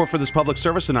 Support for this public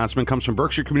service announcement comes from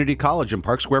Berkshire Community College and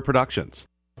Park Square Productions.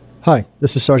 Hi,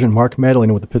 this is Sergeant Mark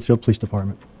Madalena with the Pittsfield Police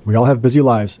Department. We all have busy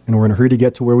lives, and we're in a hurry to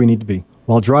get to where we need to be.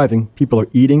 While driving, people are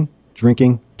eating,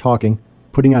 drinking, talking,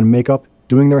 putting on makeup,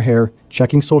 doing their hair,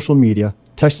 checking social media,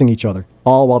 texting each other,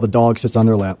 all while the dog sits on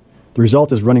their lap. The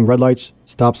result is running red lights,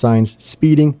 stop signs,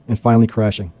 speeding, and finally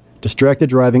crashing. Distracted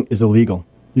driving is illegal.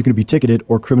 You can be ticketed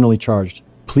or criminally charged.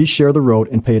 Please share the road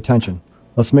and pay attention.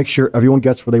 Let's make sure everyone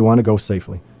gets where they want to go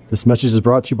safely. This message is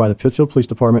brought to you by the Pittsfield Police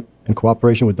Department in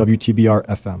cooperation with WTBR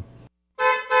FM.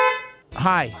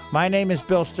 Hi, my name is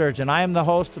Bill Sturgeon. I am the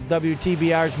host of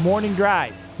WTBR's Morning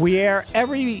Drive. We air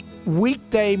every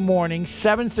weekday morning,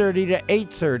 7:30 to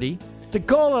 8:30. The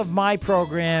goal of my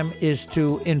program is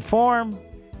to inform,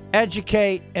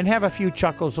 educate, and have a few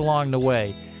chuckles along the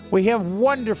way. We have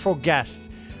wonderful guests,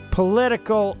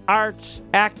 political, arts,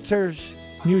 actors,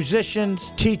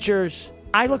 musicians, teachers.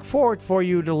 I look forward for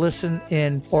you to listen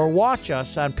in or watch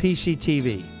us on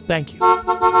PCTV. Thank you.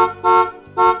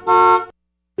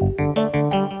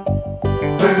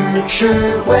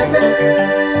 Berkshire weather.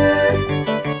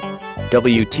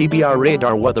 WTBR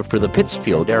radar weather for the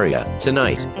Pittsfield area.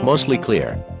 Tonight, mostly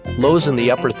clear. Lows in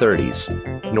the upper 30s.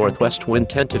 Northwest wind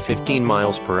 10 to 15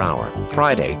 miles per hour.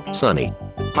 Friday, sunny.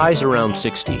 Highs around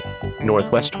 60.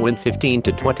 Northwest wind 15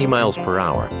 to 20 miles per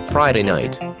hour. Friday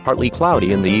night, partly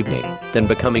cloudy in the evening, then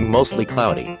becoming mostly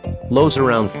cloudy. Lows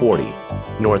around 40.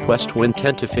 Northwest wind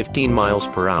 10 to 15 miles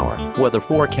per hour. Weather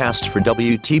forecasts for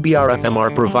WTBR FM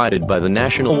are provided by the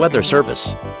National Weather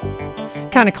Service.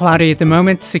 Kind of cloudy at the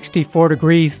moment, 64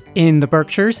 degrees in the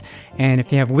Berkshires. And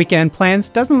if you have weekend plans,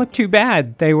 doesn't look too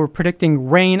bad. They were predicting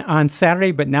rain on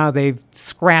Saturday, but now they've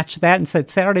scratched that and said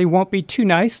Saturday won't be too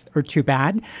nice or too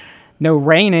bad. No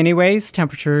rain anyways.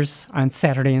 Temperatures on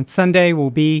Saturday and Sunday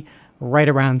will be right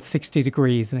around 60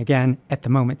 degrees. And again, at the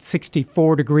moment,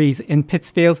 64 degrees in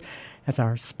Pittsfield as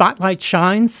our spotlight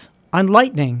shines on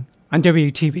lightning on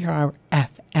WTBR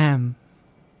FM.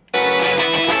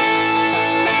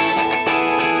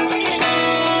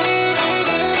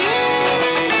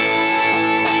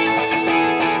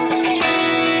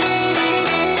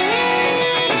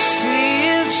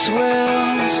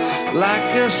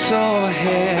 Like a sore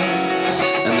head,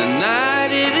 and the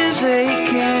night it is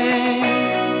aching.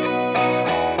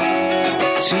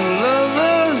 Two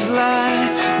lovers lie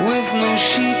with no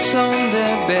sheets on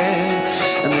their bed,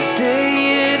 and the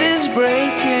day it is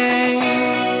breaking.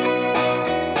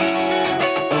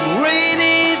 On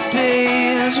rainy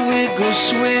days we'd go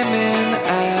swimming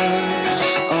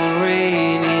out. On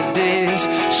rainy days,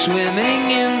 swimming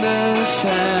in the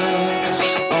Sound.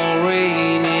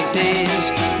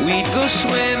 We'd go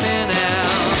swimming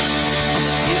out.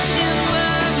 You're in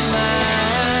my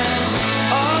mind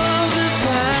all the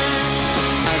time.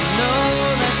 I know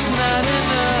that's not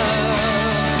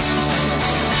enough.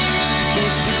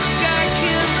 If the sky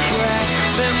can crack,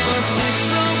 there must be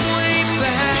some way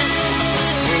back.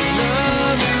 For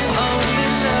love, only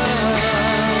love.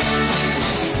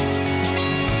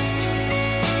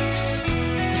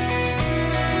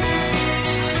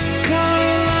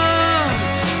 Caroline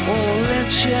won't let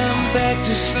you back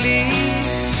to sleep.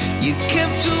 You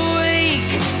kept awake,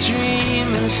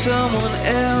 dreaming someone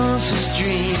else's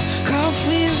dream.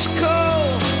 Coffee's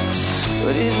cold,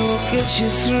 but it will get you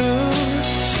through.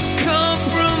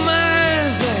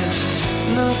 Compromise, that's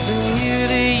nothing new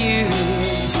to you.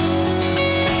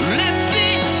 Let's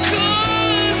see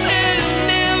colors that have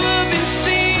never been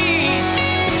seen.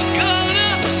 Let's go to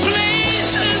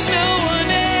places no one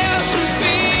else has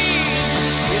been.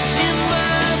 It's in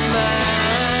my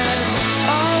mind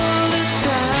all the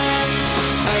time.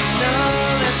 I know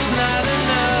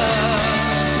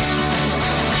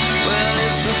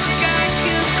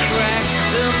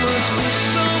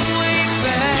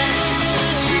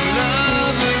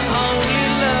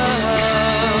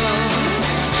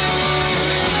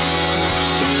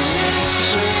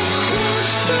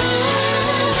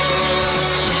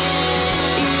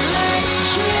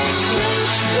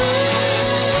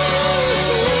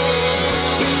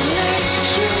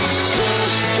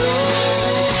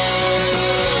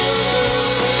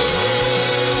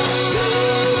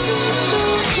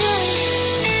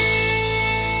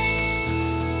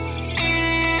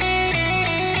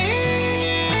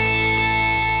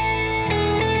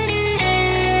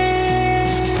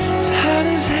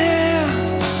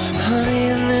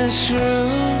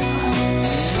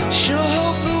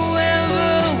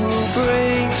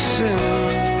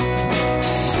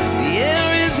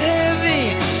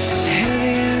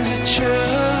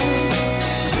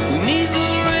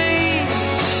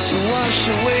wash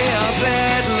away our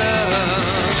bad luck.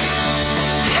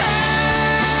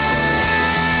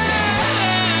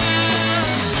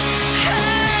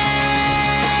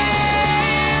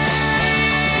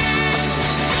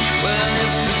 Well,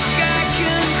 if the sky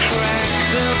can crack,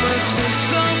 there must be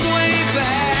some way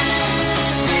back.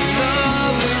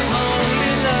 Love and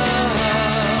only love.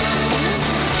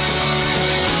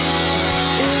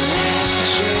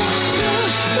 Electric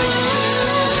gusto.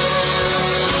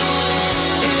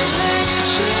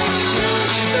 Electric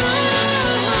gusto.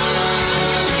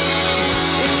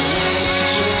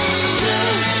 Electric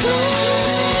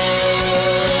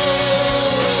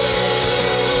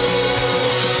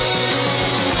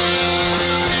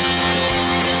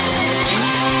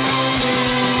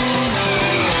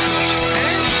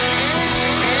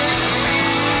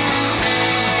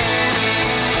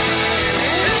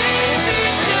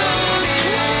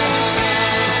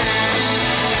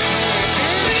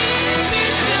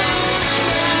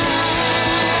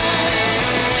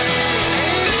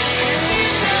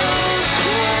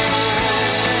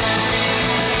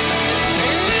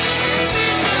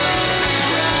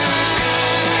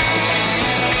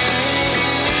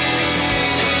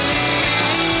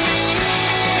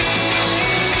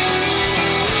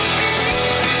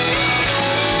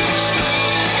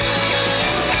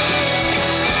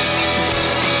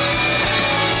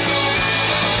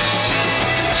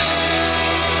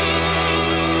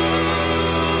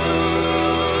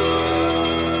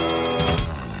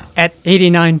At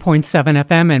 89.7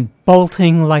 FM and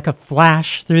bolting like a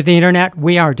flash through the internet,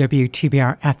 we are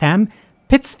WTBR FM,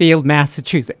 Pittsfield,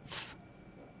 Massachusetts.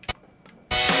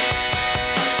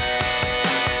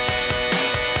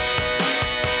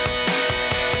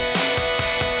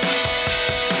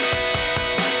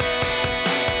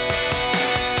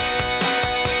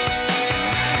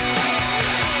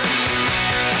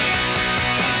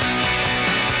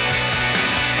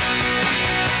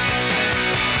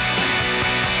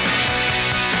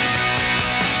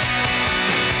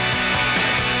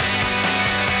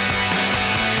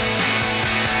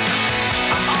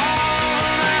 I'm all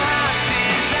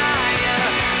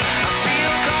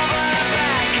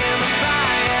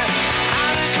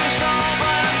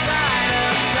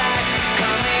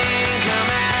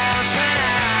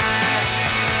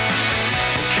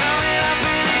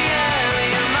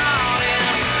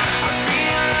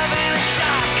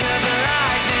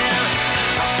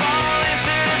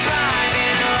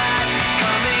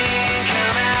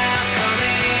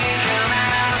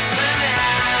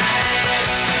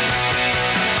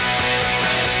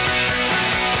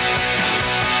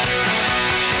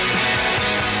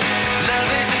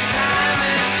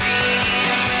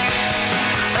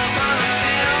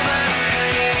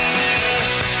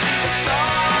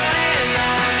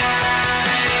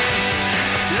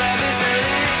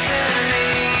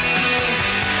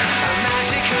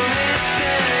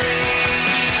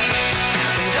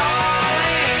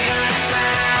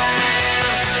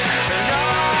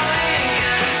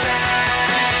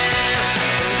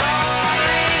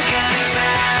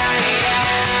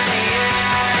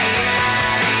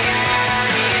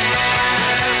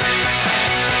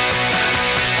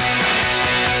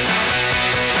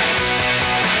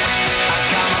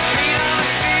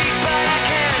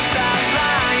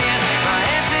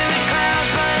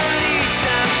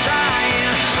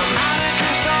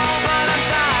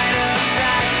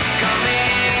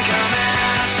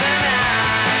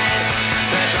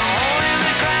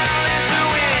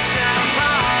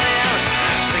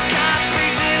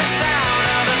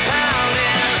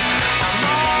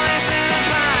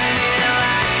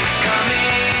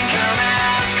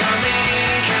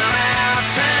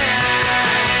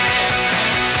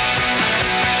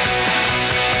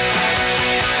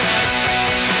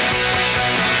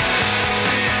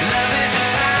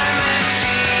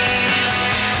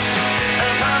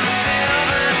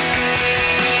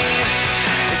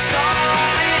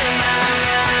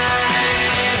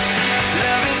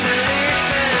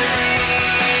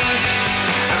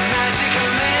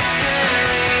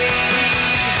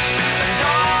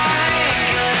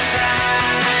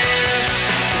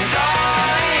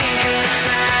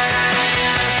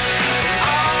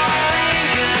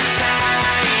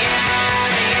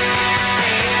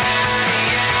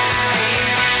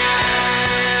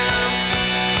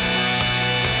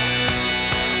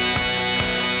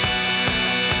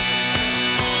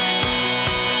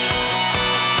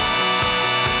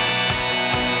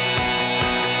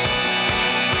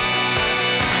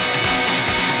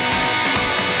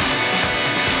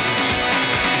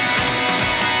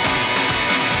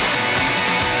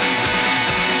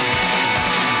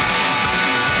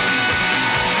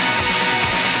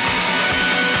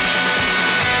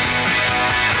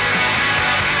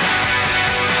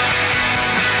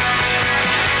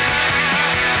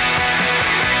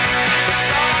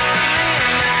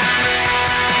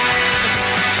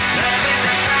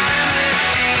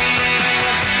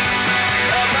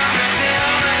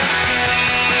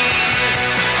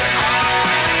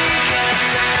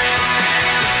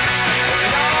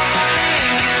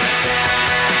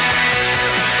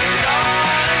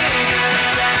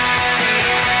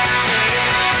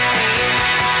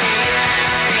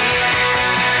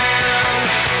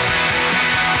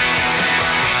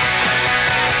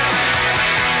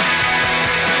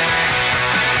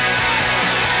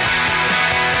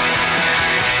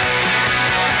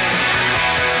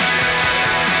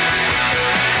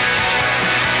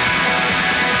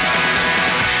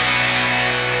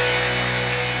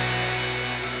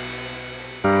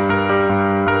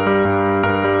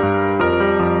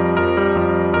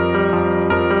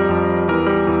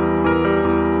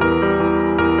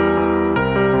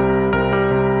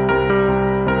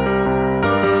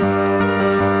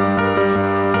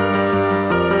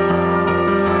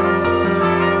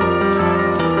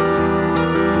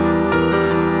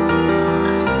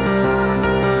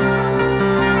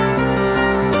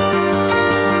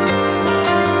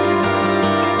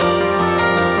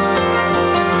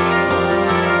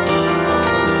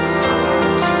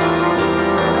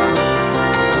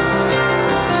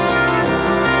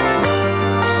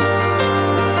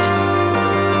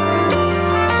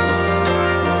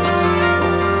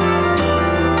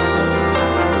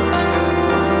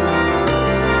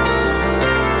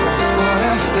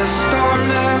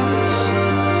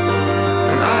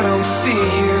don't see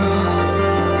you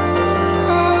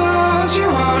as you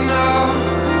are now,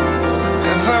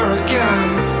 ever again.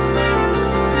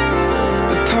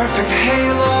 The perfect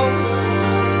halo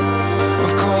of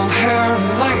cold hair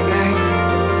and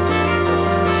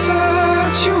lightning set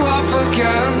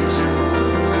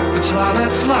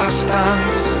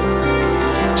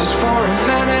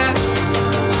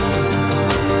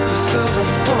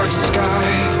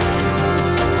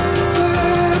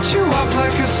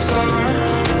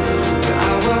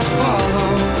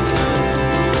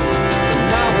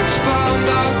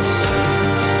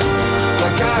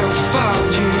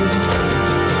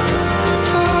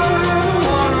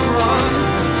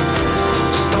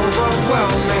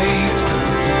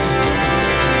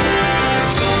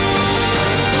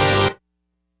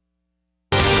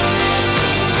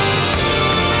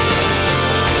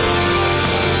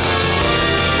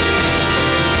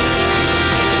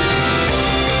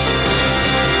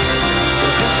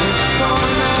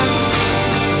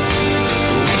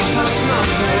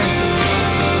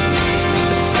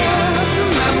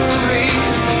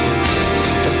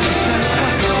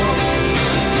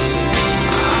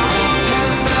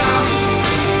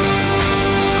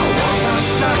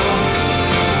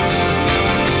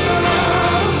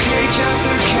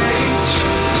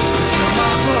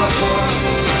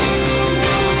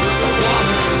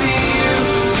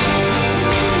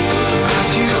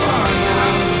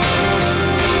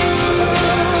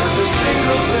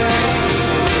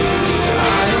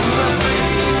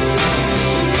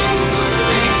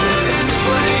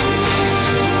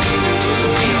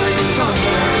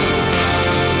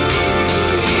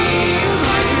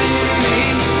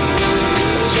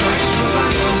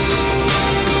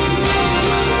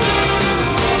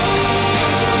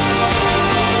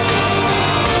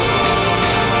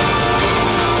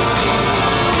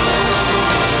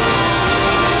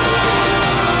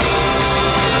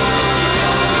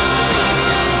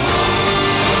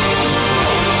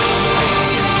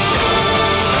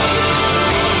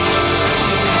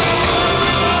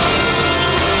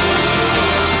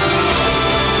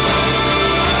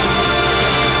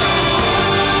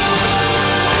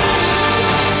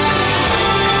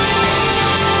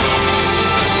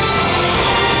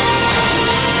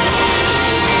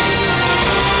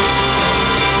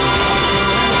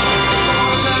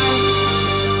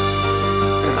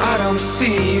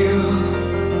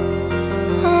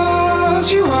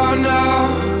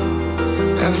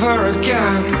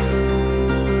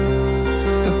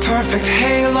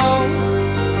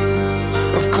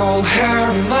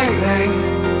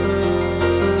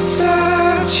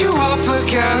you up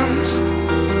against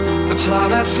the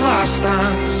planet's last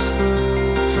dance.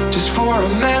 Just for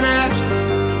a minute,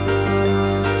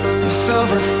 the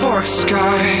silver forked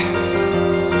sky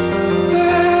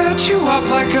lit you up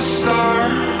like a star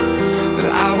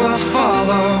that I will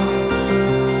follow.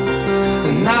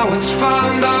 And now it's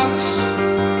found us,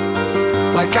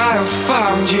 like I have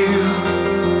found you.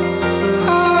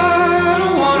 I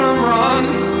don't wanna run,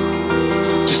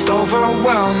 just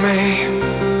overwhelm me.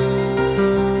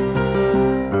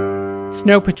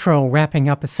 Snow Patrol wrapping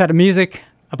up a set of music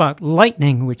about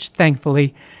lightning, which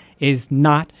thankfully is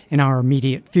not in our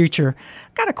immediate future.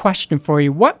 Got a question for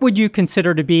you. What would you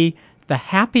consider to be the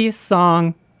happiest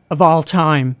song of all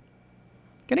time?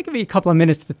 Going to give you a couple of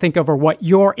minutes to think over what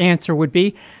your answer would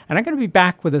be, and I'm going to be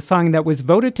back with a song that was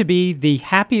voted to be the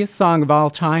happiest song of all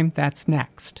time. That's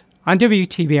next on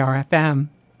WTBR FM.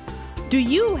 Do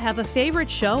you have a favorite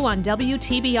show on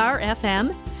WTBR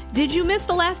FM? Did you miss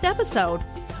the last episode?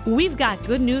 We've got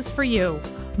good news for you.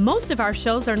 Most of our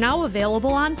shows are now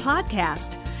available on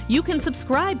podcast. You can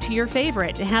subscribe to your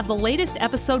favorite and have the latest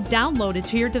episode downloaded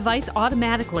to your device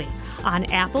automatically on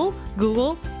Apple,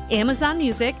 Google, Amazon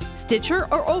Music, Stitcher,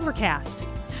 or Overcast.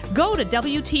 Go to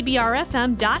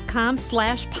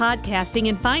WTBRFM.com/podcasting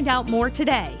and find out more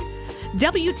today.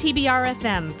 WTBR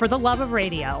FM, for the love of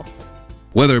radio.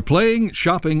 Whether playing,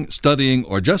 shopping, studying,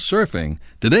 or just surfing,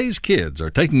 today's kids are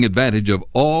taking advantage of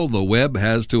all the web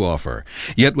has to offer.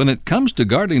 Yet when it comes to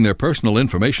guarding their personal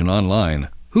information online,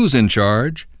 who's in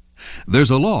charge? There's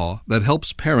a law that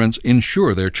helps parents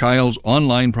ensure their child's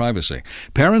online privacy.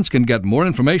 Parents can get more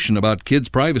information about kids'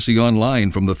 privacy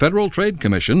online from the Federal Trade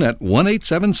Commission at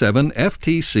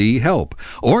 1-877-FTC-HELP,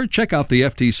 or check out the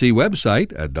FTC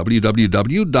website at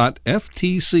www.ftc.gov.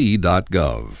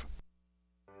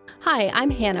 Hi, I'm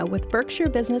Hannah with Berkshire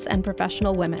Business and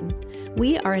Professional Women.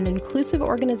 We are an inclusive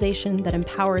organization that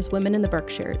empowers women in the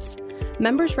Berkshires.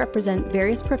 Members represent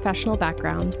various professional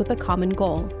backgrounds with a common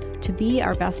goal: to be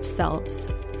our best selves.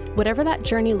 Whatever that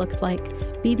journey looks like,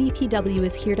 BBPW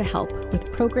is here to help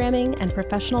with programming and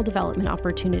professional development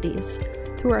opportunities.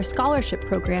 Through our scholarship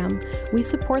program, we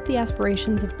support the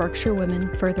aspirations of Berkshire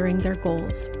women furthering their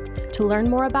goals. To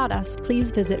learn more about us, please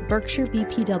visit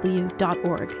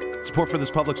berkshirebpw.org. Support for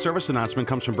this public service announcement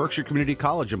comes from Berkshire Community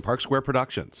College and Park Square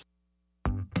Productions.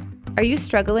 Are you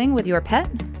struggling with your pet?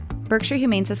 Berkshire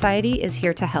Humane Society is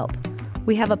here to help.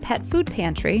 We have a pet food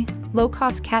pantry,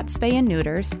 low-cost cat spay and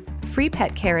neuters, free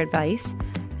pet care advice,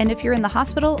 and if you're in the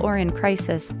hospital or in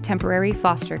crisis, temporary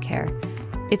foster care.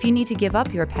 If you need to give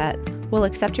up your pet, we'll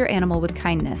accept your animal with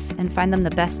kindness and find them the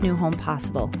best new home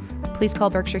possible. Please call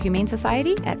Berkshire Humane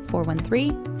Society at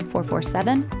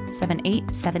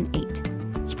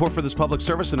 413-447-7878. Support for this public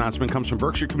service announcement comes from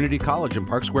Berkshire Community College and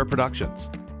Park Square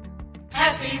Productions.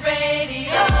 Happy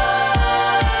Radio.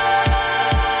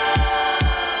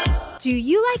 Do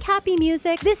you like happy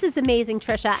music? This is amazing,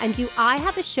 Trisha, and do I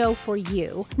have a show for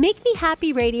you? Make Me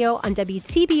Happy Radio on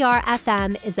WTBR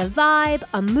FM is a vibe,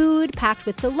 a mood packed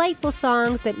with delightful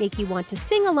songs that make you want to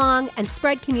sing along and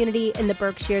spread community in the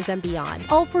Berkshires and beyond.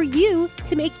 All for you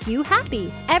to make you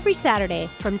happy. Every Saturday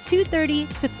from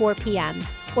 2:30 to 4 p.m.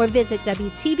 Or visit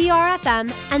WTBR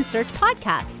FM and search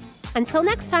podcasts. Until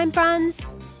next time, friends.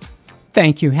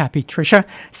 Thank you, Happy Trisha.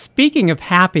 Speaking of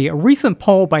happy, a recent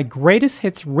poll by Greatest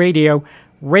Hits Radio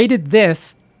rated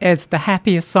this as the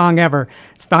happiest song ever.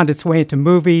 It's found its way into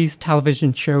movies,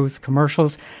 television shows,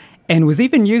 commercials, and was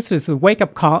even used as a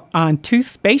wake-up call on 2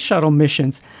 space shuttle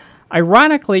missions.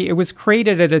 Ironically, it was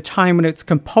created at a time when its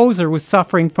composer was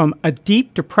suffering from a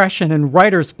deep depression and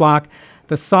writer's block.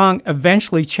 The song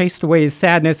eventually chased away his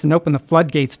sadness and opened the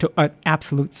floodgates to an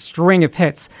absolute string of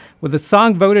hits. With the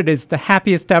song voted as the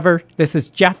happiest ever, this is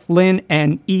Jeff Lynne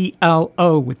and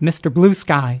ELO with Mr. Blue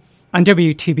Sky on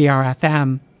WTBR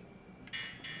FM.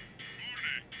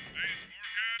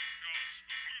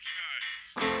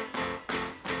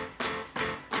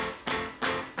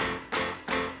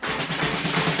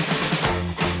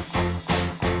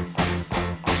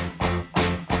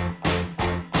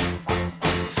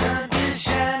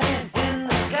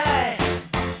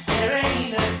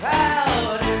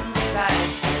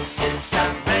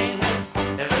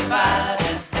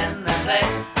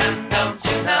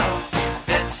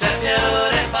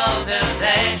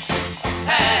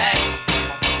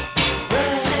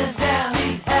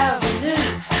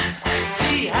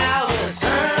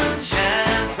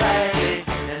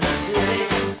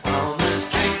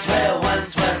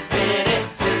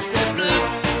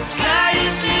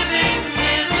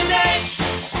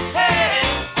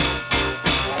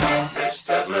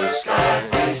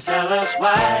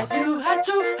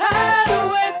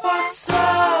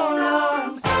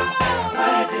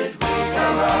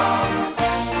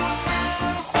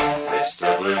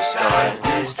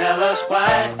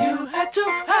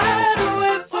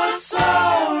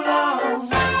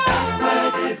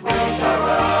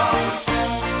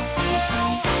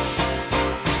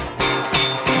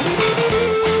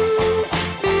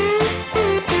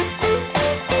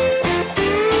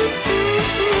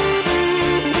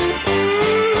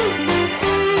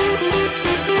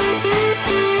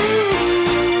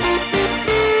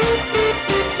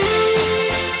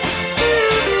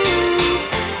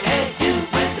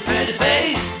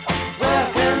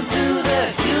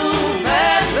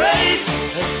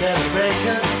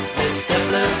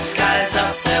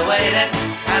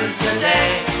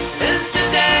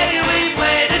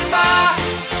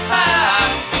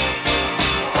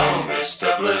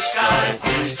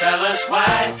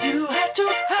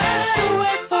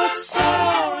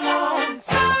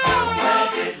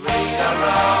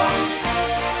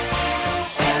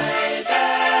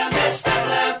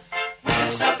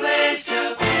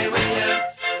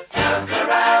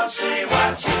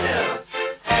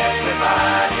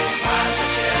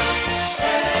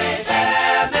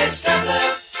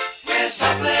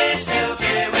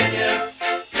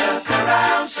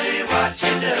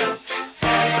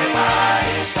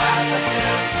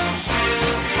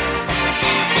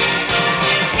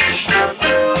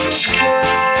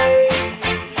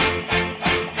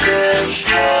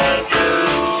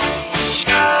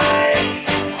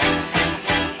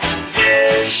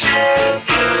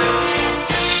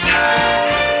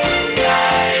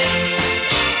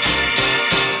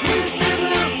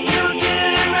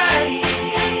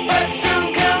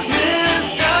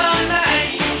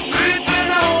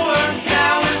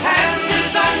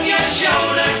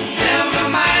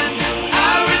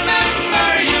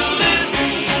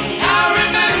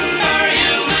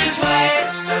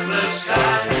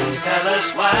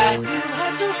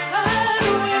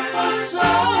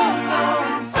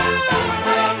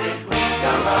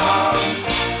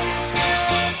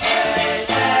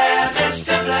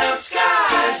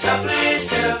 Please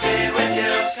to be with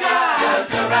you. Look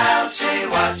around, see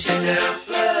what what you do.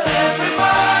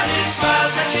 Everybody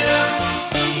smiles at you.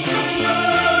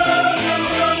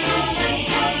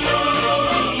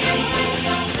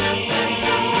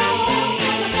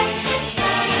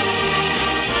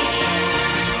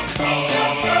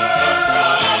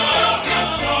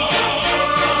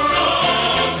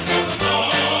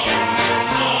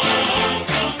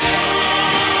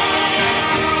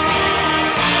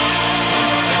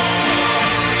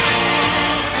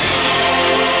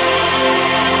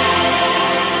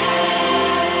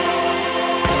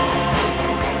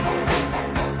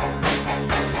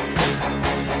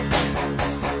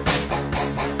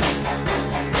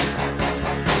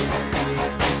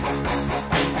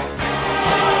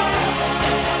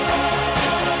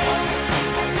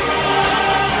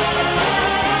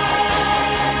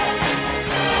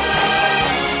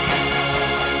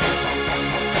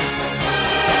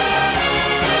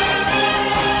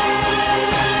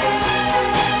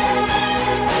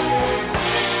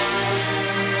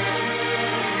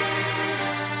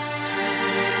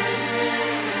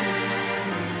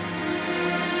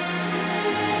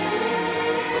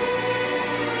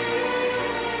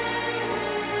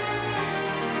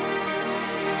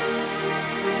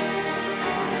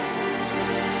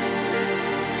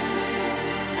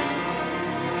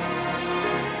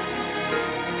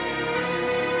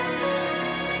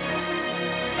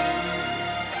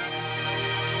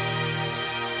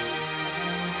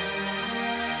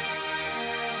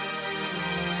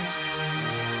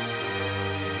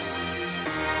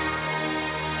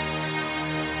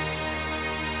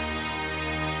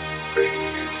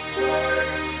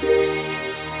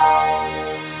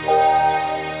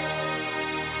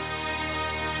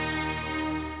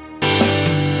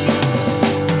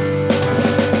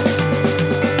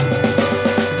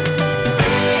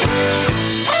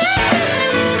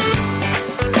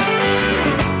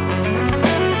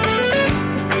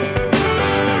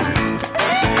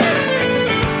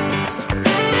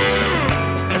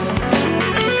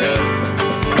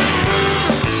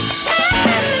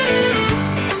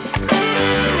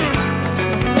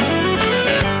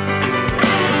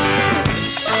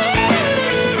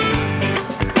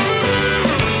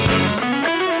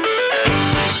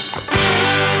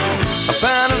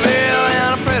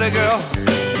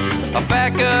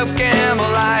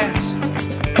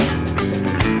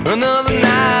 Another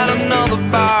night, another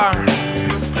bar,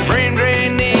 brain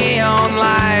drain neon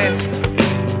lights,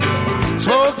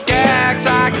 smoke gags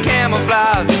like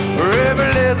camouflage for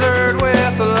every lizard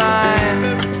with a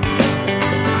line.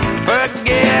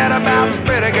 Forget about the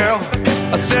pretty girl,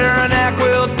 a Saranac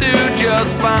will do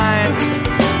just fine.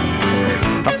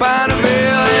 A pint of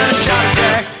ale and a shot of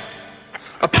Jack,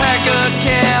 a pack of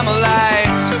Camel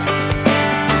lights.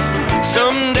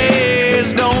 Some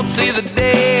days don't see the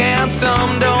day and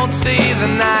some don't see the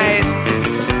night.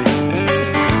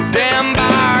 Damn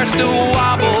bar still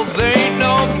wobbles, there ain't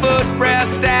no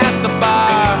footrest at the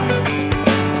bar.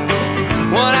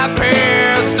 When I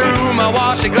pass through my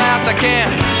washing glass, I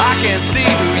can't see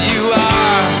who you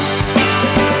are.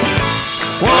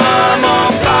 One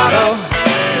more bottle,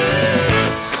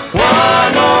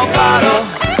 one more bottle,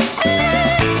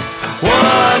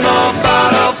 one more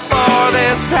bottle for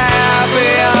this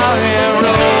happy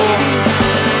hero.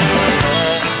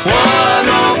 One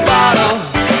more bottle,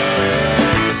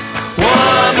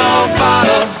 one more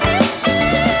bottle,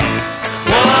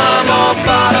 one more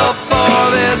bottle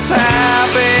for this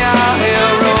happy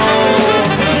hero.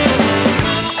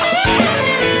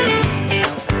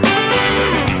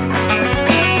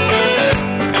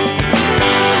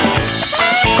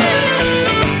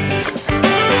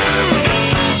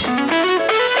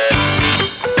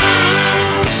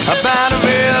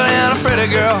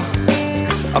 Girl,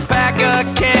 a pack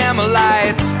of Camel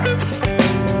lights,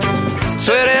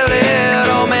 sweaty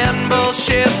little men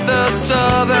bullshit the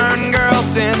southern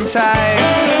girls in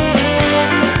tights,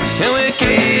 and we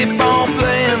keep on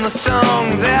playing the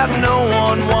songs that no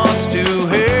one wants to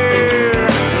hear.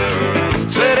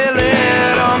 Sweaty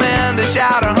little men dish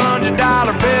out $100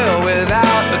 bill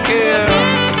without a care,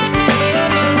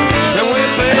 and we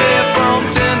play from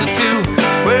 10 to 2,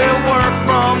 we work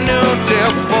from noon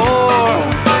till 4.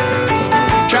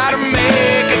 Try to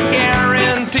make a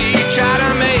guarantee, try to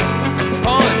make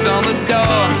points on the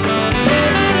door.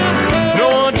 No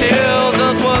one tells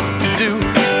us what to do,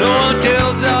 no one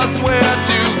tells us where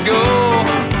to go.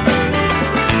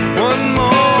 One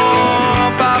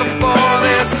more bottle for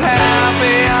this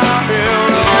happy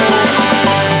hero.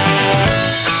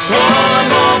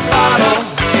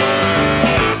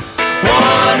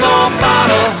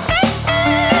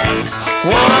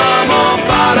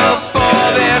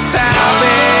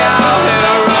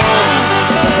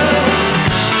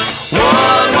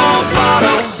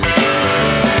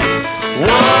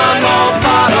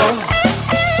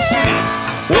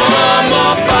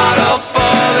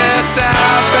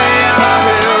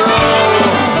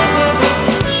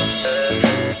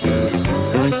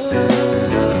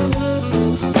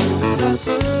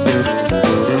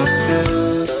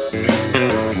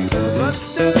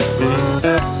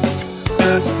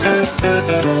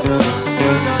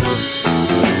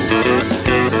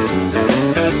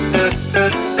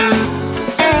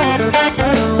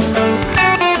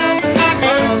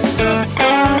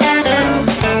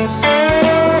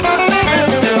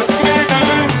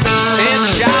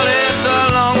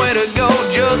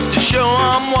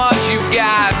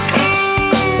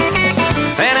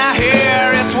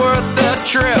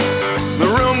 trip, the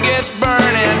room gets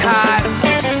burning hot.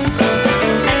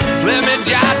 Let me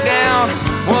jot down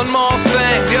one more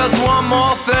thing, just one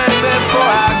more thing before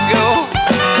I go.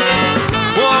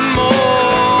 One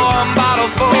more bottle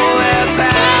full, that's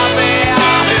happy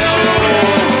hour hero.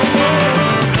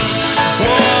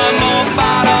 One more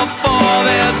bottle full,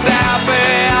 that's happy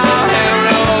hour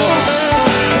hero.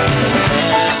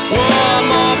 One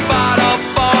more bottle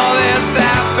full, that's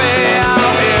happy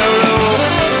hour hero.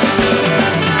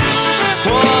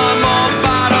 One more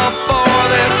bottle full,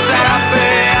 that's happy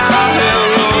hour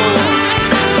hero.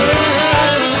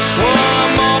 One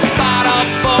more bottle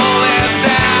full, that's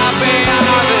happy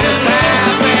hour, that's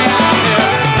happy hour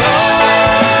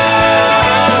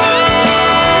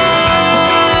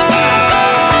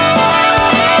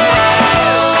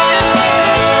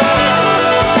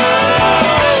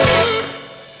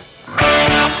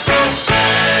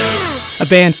A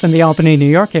band from the Albany, New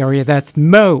York area. That's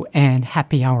Mo and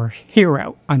Happy Hour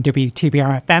Hero on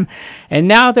WTBR FM. And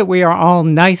now that we are all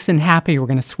nice and happy, we're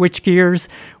going to switch gears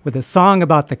with a song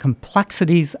about the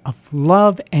complexities of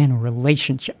love and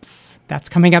relationships. That's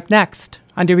coming up next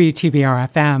on WTBR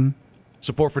FM.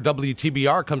 Support for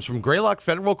WTBR comes from Greylock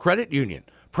Federal Credit Union,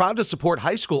 proud to support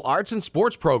high school arts and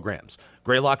sports programs.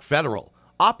 Greylock Federal,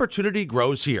 opportunity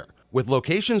grows here, with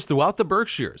locations throughout the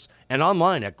Berkshires and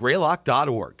online at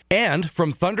greylock.org. And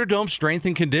from Thunderdome Strength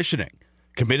and Conditioning,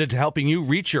 committed to helping you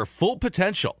reach your full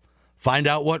potential. Find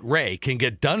out what Ray can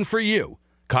get done for you.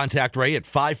 Contact Ray at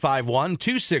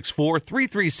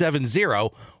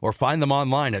 551-264-3370 or find them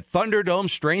online at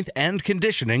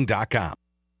thunderdomestrengthandconditioning.com.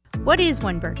 What is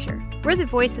One Berkshire? We're the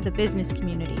voice of the business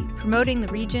community, promoting the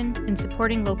region and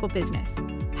supporting local business.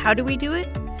 How do we do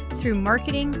it? Through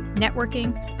marketing,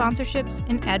 networking, sponsorships,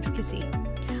 and advocacy.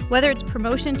 Whether it's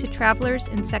promotion to travelers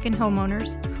and second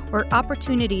homeowners, or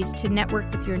opportunities to network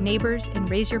with your neighbors and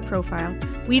raise your profile,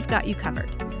 we've got you covered.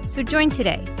 So join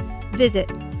today. Visit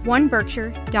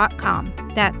oneberkshire.com.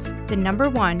 That's the number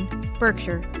 1,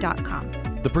 berkshire.com.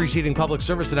 The preceding public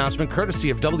service announcement courtesy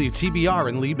of WTBR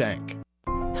and Lee Bank.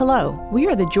 Hello, we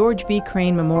are the George B.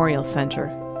 Crane Memorial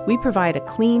Center. We provide a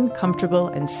clean, comfortable,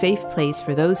 and safe place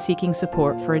for those seeking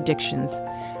support for addictions.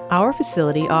 Our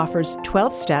facility offers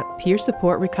 12-step peer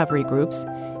support recovery groups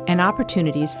and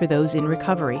opportunities for those in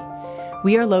recovery.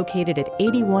 We are located at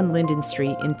 81 Linden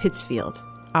Street in Pittsfield.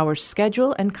 Our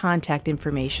schedule and contact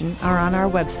information are on our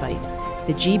website,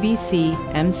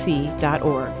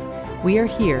 thegbcmc.org. We are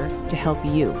here to help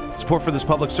you. Support for this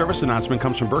public service announcement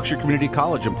comes from Berkshire Community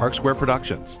College and Park Square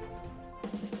Productions.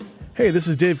 Hey, this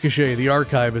is Dave Cachet, the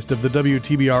archivist of the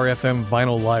WTBR FM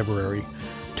Vinyl Library.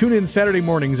 Tune in Saturday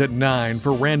mornings at 9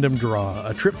 for Random Draw,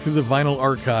 a trip through the vinyl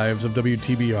archives of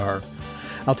WTBR.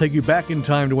 I'll take you back in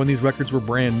time to when these records were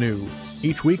brand new.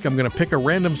 Each week, I'm going to pick a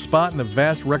random spot in the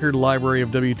vast record library of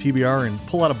WTBR and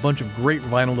pull out a bunch of great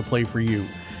vinyl to play for you.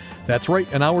 That's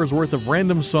right, an hour's worth of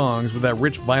random songs with that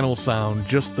rich vinyl sound,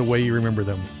 just the way you remember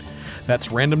them.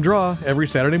 That's Random Draw, every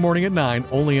Saturday morning at 9,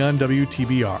 only on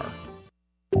WTBR.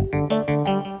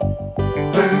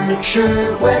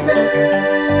 Berkshire weather.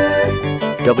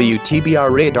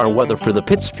 WTBR radar weather for the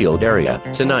Pittsfield area.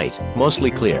 Tonight, mostly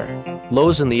clear.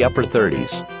 Lows in the upper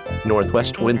 30s.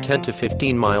 Northwest wind 10 to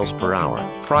 15 miles per hour.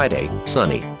 Friday,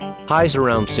 sunny. Highs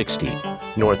around 60.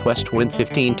 Northwest wind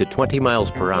 15 to 20 miles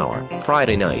per hour.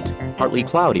 Friday night, partly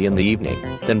cloudy in the evening,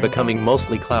 then becoming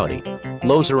mostly cloudy.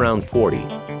 Lows around 40.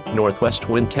 Northwest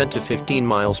wind 10 to 15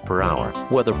 miles per hour.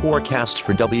 Weather forecasts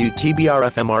for WTBR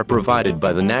FM are provided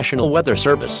by the National Weather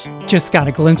Service. Just got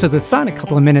a glimpse of the sun a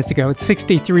couple of minutes ago. It's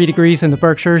 63 degrees in the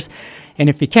Berkshires. And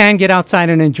if you can, get outside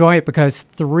and enjoy it, because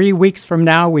 3 weeks from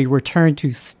now we return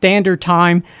to standard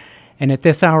time. And at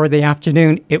this hour of the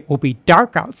afternoon, it will be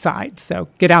dark outside. So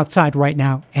get outside right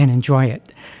now and enjoy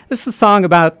it. This is a song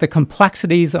about the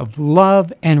complexities of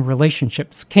love and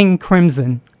relationships. King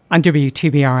Crimson on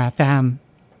WTBR FM.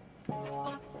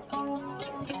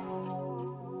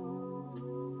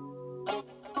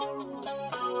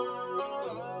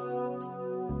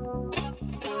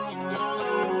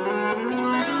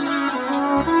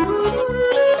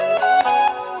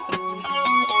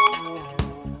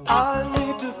 I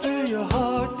need to feel your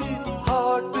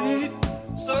heartbeat,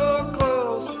 so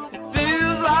close, it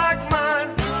feels like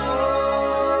mine.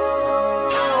 Oh,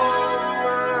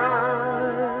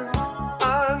 mine.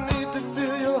 I need to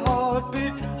feel your heartbeat.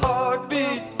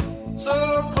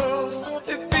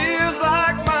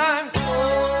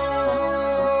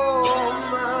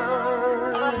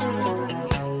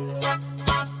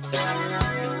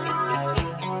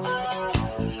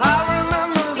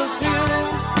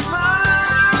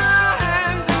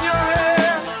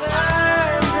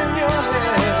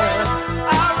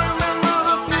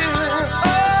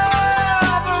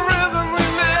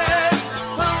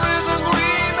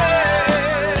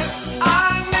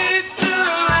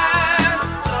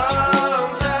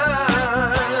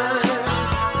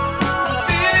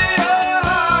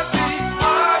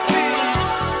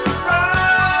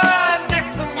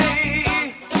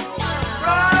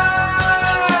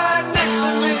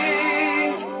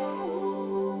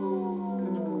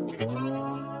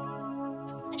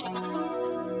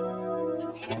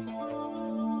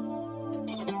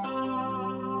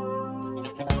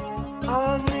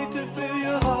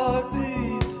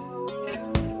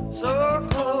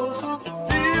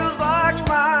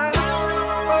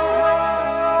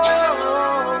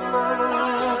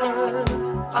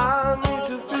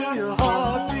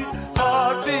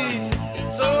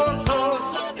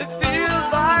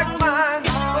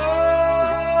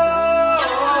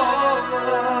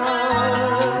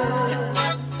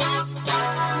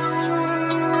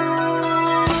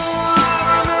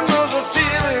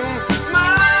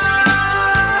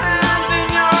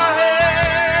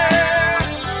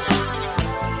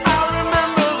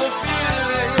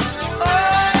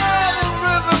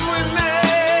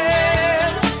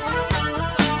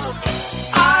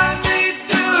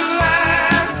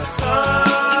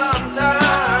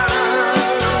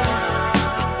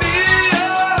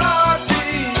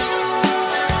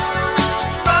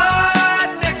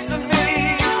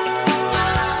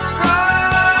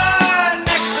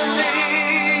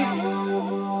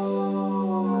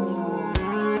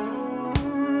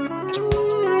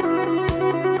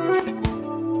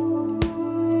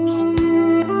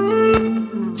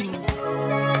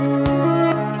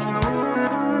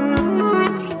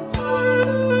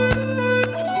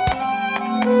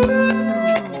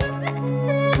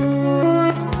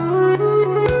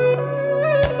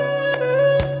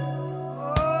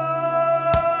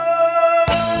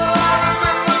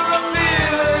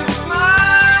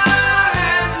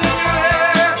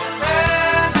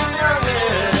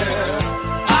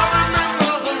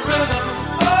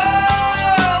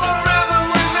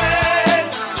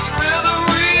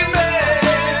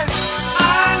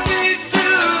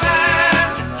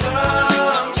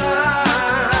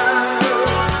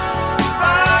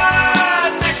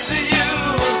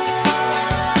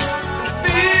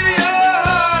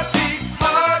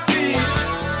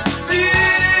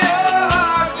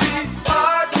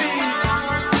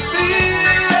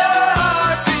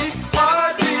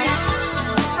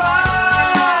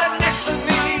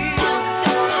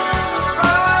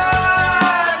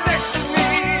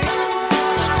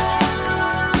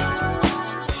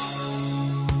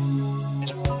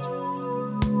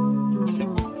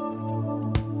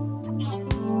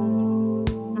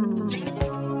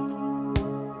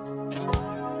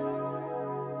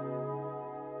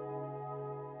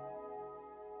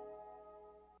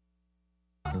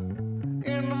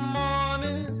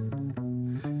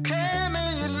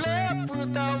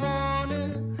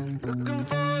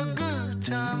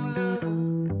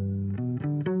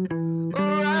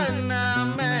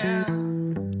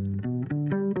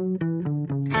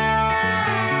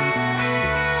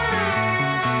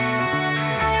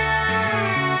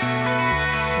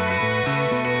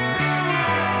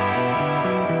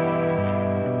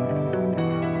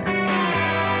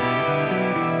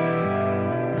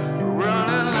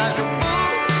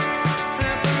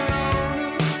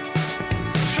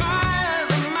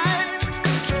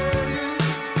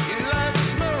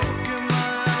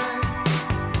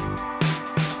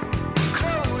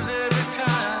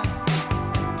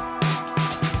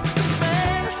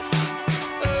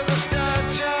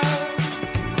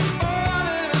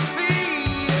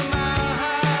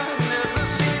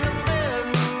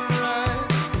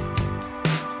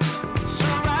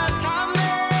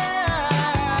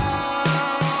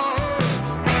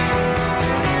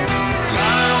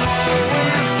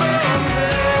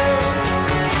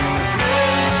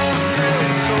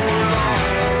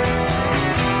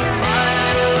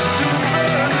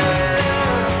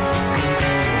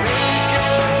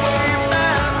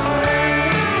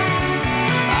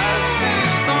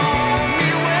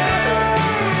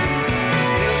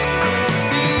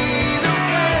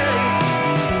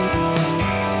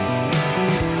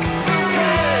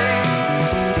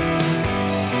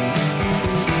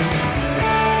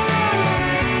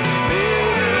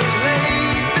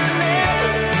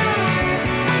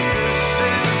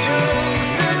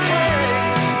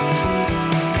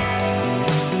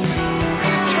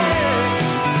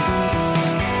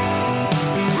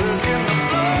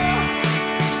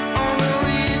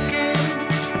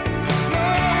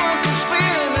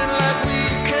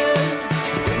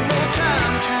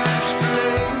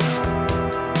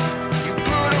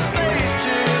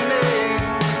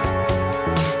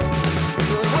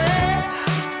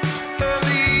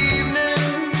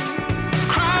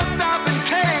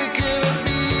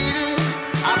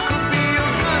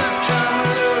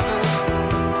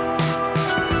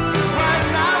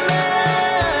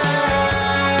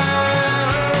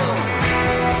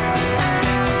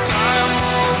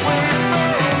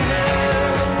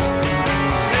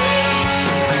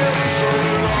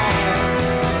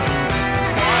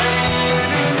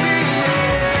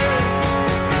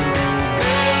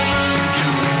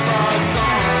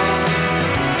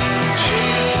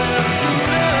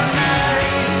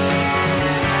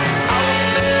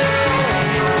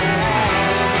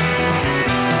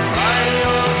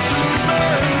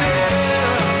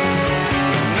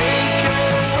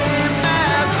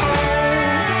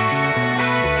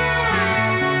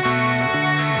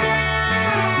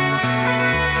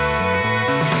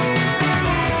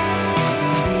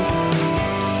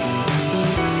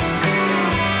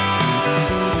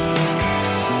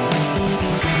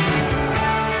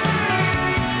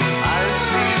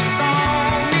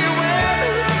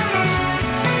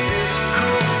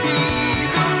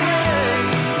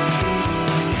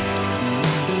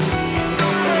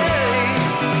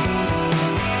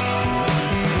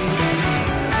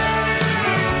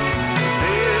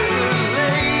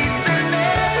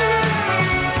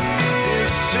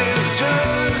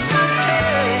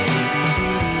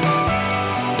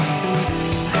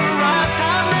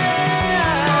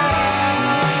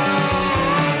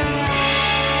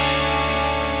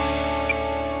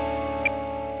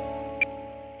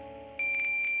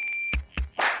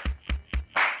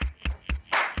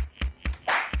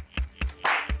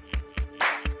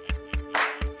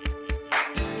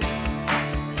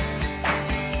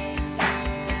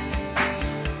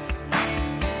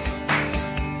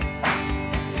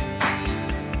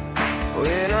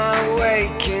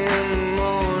 wake in the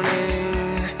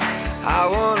morning, I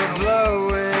wanna blow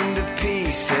into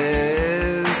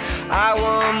pieces. I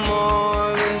want more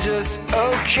than just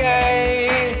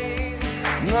okay,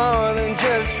 more than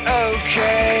just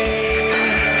okay.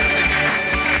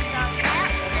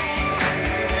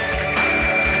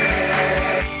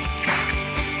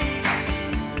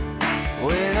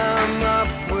 When I'm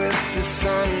up with the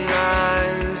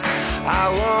sunrise, I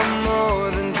want more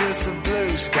than just the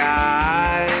blue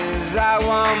skies. I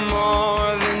want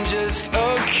more than just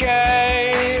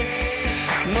okay,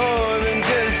 more than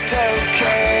just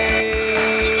okay.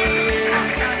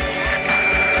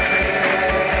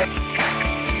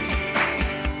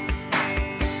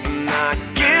 I'm not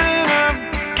giving up,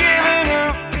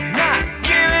 not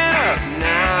giving up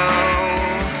now.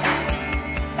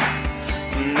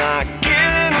 I'm not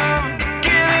giving up,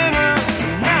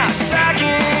 not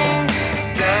backing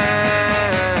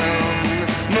down.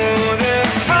 More than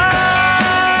fine,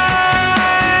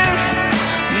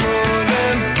 more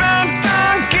than bent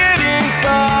on getting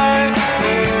by.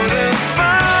 More than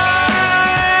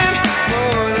fine,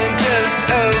 more than just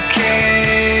okay.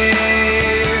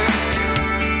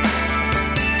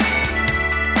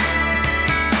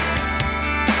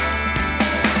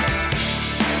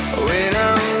 When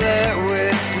I'm lit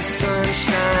with the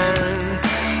sunshine,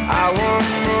 I want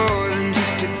more than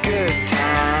just a good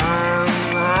time.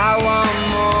 I want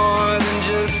more than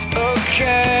just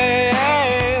okay,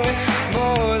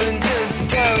 more than just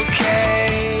okay.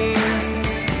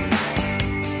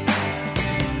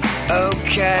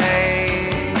 Okay.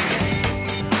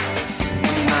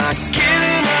 I'm not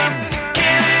giving up,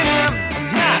 I'm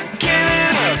not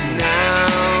giving up now.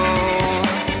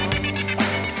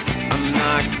 I'm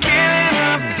not giving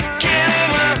up,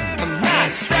 I'm not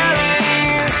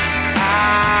selling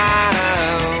out.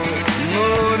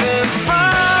 More than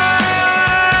fine,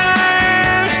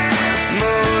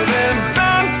 more than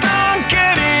bent on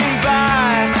getting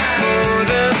by. More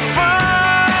than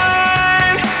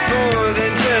fine, more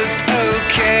than just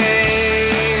okay.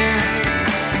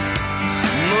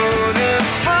 More than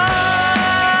fine,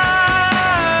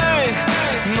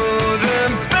 more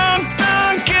than bent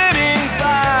on getting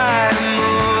by.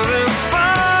 More than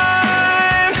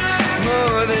fine,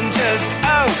 more than just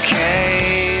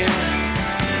okay.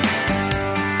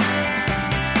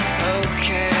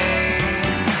 Okay.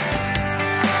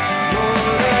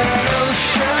 More than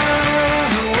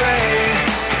oceans away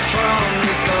from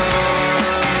the dawn.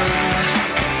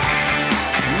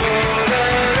 More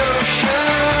than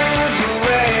oceans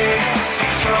away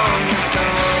from the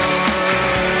dawn.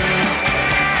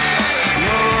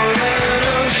 More than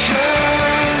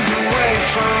oceans away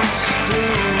from who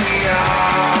we are.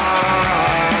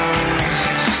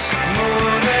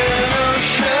 More than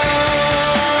oceans,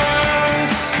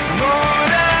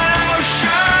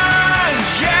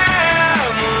 yeah.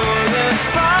 More than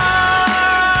fine,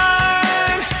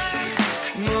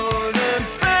 more than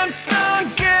bent on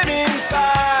getting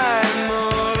by.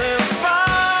 More than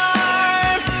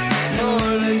fine,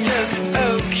 more than just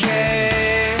okay,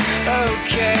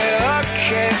 okay,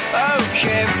 okay,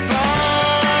 okay, fine.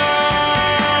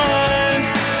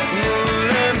 More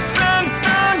than bent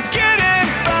on getting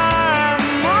by.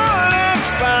 More than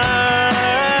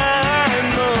fine,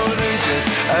 more than just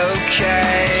okay.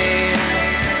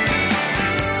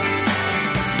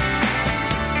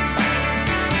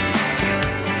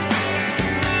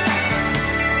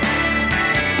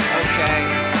 Okay.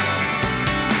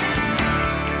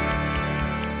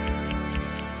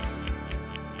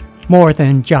 More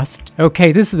than just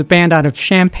okay. This is a band out of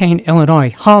Champaign,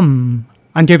 Illinois. Hum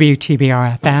on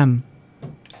WTBR FM.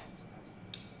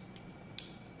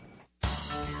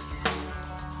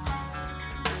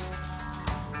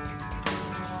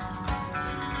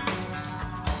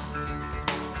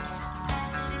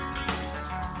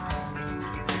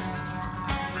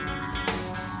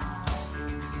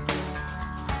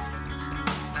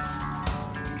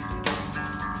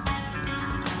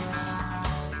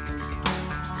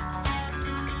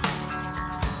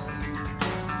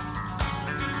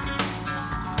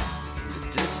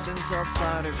 Distance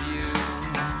outside of you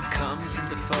comes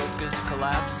into focus,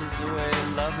 collapses away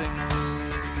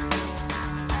lovingly.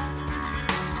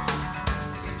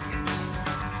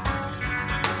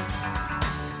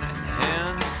 And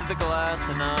hands to the glass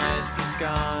and eyes to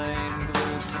sky, and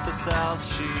glued to the south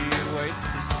she waits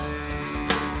to see.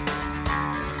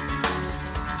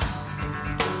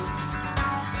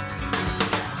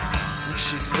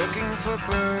 She's looking for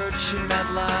birds she met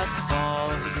last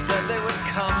fall, who said they would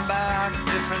come back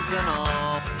different than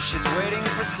all. She's waiting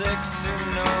for six who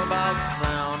know about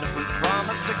sound, who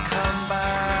promise to come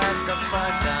back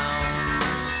upside down.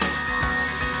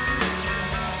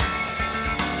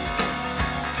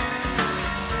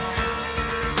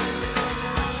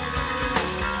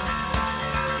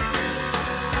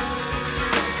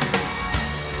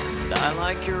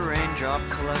 raindrop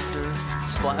collector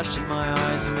splashed in my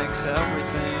eyes and makes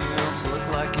everything else look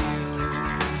like you.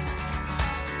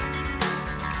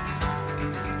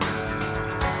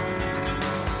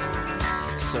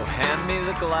 So hand me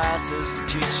the glasses,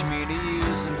 teach me to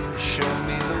use them, show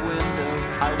me the window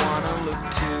I wanna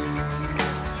look to.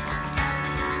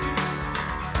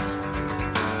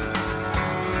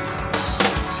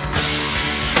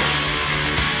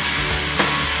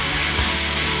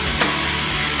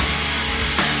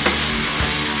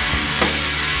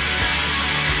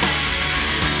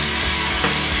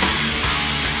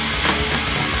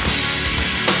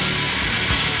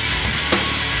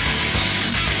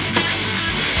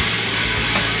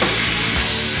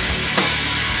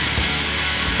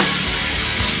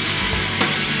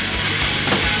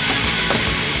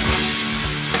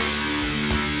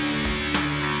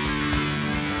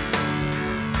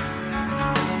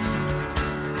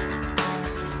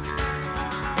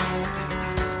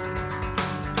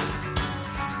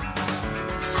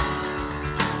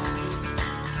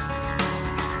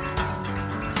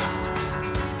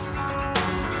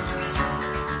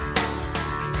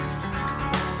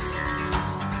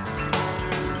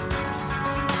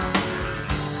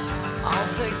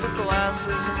 Take the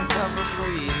glasses and cover for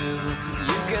you.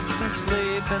 You get some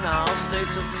sleep and I'll stay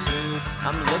till 2.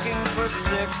 I'm looking for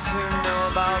 6 who know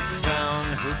about sound,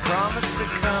 who promise to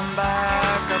come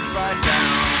back upside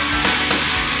down.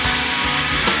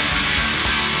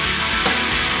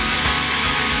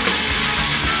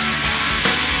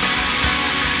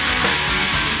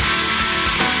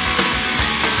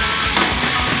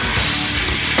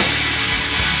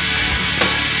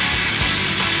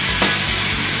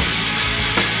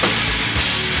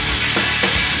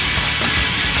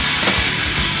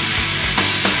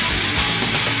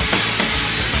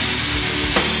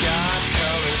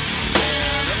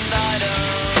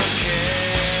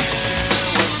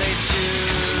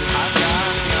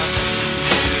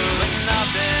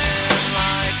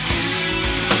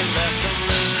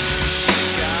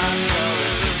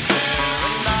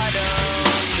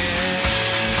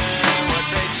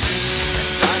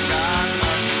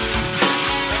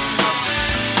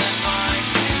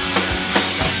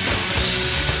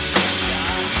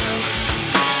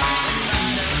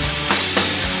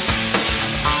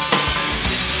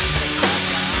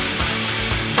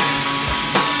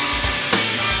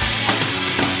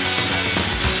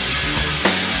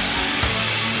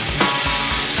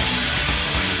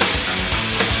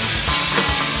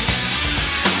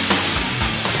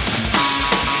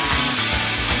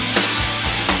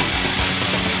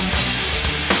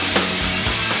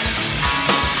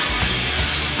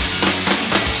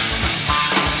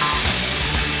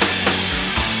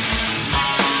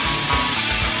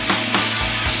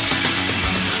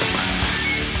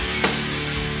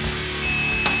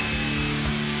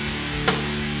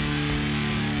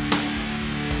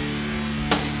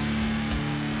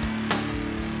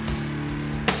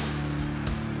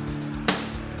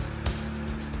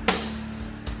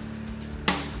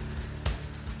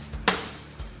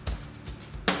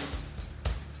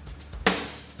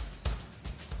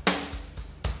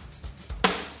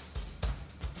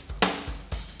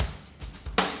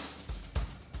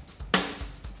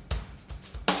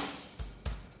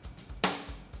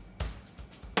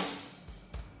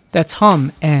 That's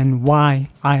Hum and Why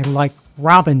I Like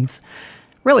Robins.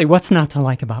 Really, what's not to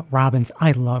like about robins?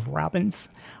 I love robins.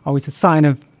 Always a sign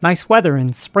of nice weather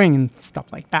in spring and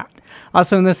stuff like that.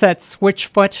 Also in the set,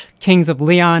 Switchfoot, Kings of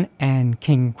Leon, and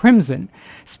King Crimson.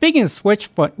 Speaking of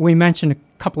Switchfoot, we mentioned a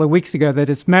couple of weeks ago that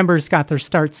its members got their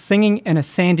start singing in a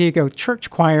San Diego church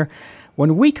choir.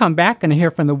 When we come back, going to hear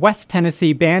from the West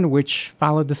Tennessee band, which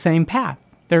followed the same path.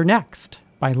 They're next,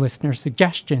 by listener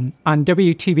suggestion, on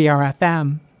WTBR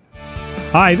FM.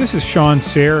 Hi, this is Sean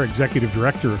Sayre, Executive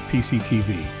Director of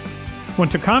PCTV. When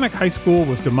Taconic High School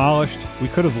was demolished, we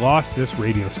could have lost this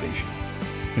radio station.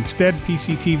 Instead,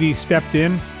 PCTV stepped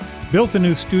in, built a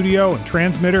new studio and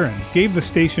transmitter, and gave the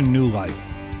station new life.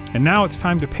 And now it's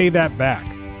time to pay that back.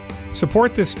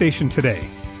 Support this station today.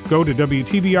 Go to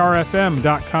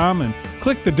WTBRFM.com and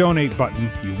click the donate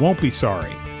button. You won't be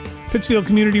sorry. Pittsfield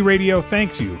Community Radio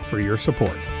thanks you for your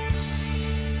support.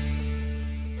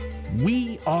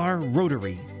 We are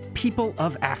Rotary, people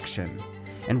of action,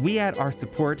 and we add our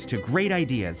support to great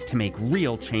ideas to make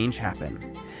real change happen.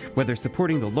 Whether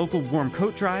supporting the local warm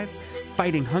coat drive,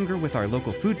 fighting hunger with our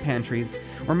local food pantries,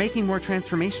 or making more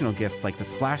transformational gifts like the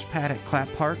splash pad at Clapp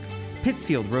Park,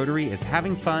 Pittsfield Rotary is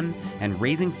having fun and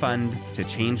raising funds to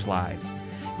change lives.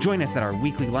 Join us at our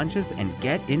weekly lunches and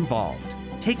get involved.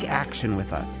 Take action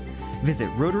with us. Visit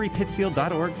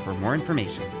RotaryPittsfield.org for more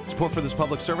information. Support for this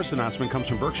public service announcement comes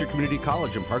from Berkshire Community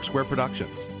College and Park Square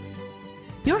Productions.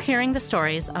 You're hearing the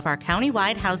stories of our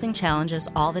county-wide housing challenges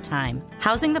all the time.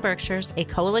 Housing the Berkshires, a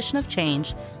coalition of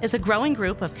change, is a growing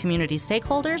group of community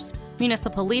stakeholders,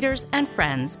 municipal leaders, and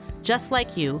friends just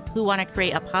like you who want to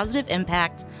create a positive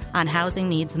impact on housing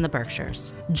needs in the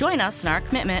Berkshires. Join us in our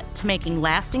commitment to making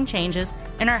lasting changes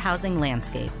in our housing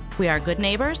landscape. We are good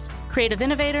neighbors, creative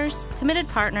innovators, committed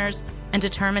partners, and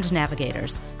determined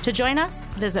navigators. To join us,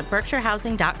 visit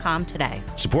berkshirehousing.com today.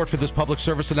 Support for this public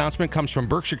service announcement comes from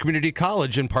Berkshire Community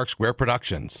College and Park Square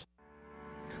Productions.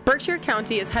 Berkshire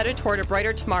County is headed toward a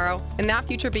brighter tomorrow, and that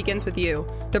future begins with you.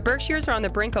 The Berkshires are on the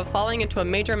brink of falling into a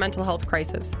major mental health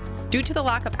crisis. Due to the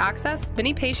lack of access,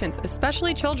 many patients,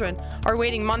 especially children, are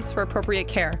waiting months for appropriate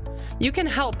care. You can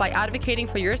help by advocating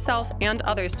for yourself and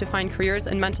others to find careers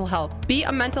in mental health. Be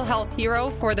a mental health hero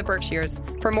for the Berkshires.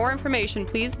 For more information,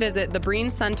 please visit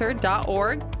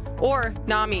thebreencenter.org or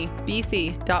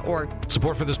NAMIBC.org.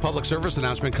 Support for this public service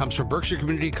announcement comes from Berkshire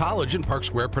Community College and Park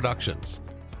Square Productions.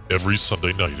 Every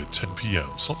Sunday night at 10 p.m.,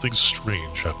 something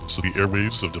strange happens to the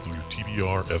airwaves of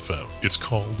WTBR FM. It's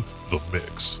called The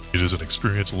Mix. It is an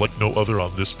experience like no other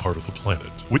on this part of the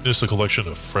planet. Witness a collection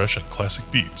of fresh and classic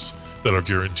beats that are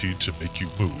guaranteed to make you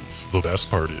move. The best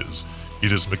part is,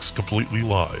 it is mixed completely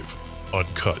live,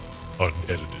 uncut,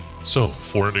 unedited. So,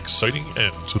 for an exciting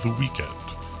end to the weekend,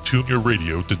 tune your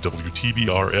radio to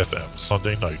WTBR FM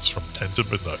Sunday nights from 10 to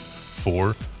midnight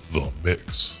for The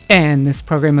Mix. And this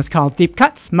program is called Deep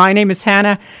Cuts. My name is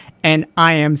Hannah, and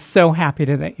I am so happy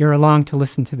that you're along to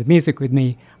listen to the music with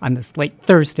me on this late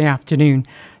Thursday afternoon.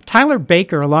 Tyler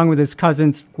Baker, along with his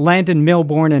cousins Landon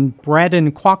Milbourne and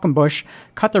Braden Quackenbush,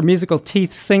 cut their musical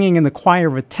teeth singing in the choir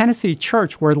of a Tennessee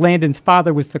church where Landon's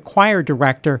father was the choir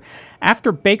director.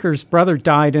 After Baker's brother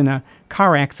died in a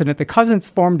car accident, the cousins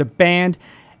formed a band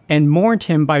and mourned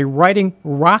him by writing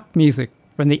rock music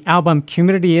from the album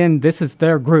Community Inn. This is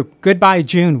their group, Goodbye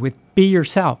June, with Be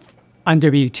Yourself on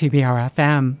WTBR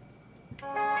FM.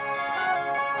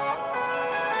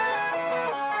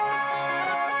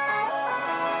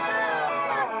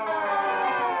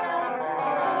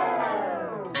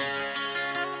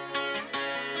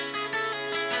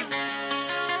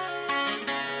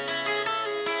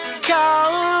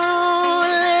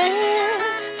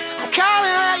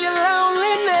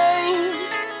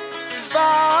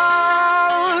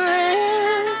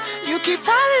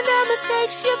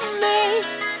 Mistakes you've made.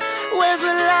 Where's the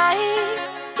light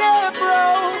that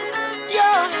broke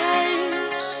your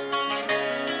hands?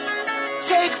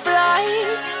 Take flight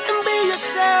and be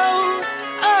yourself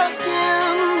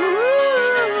again.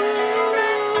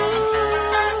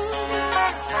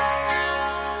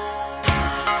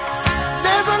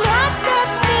 There's a lot that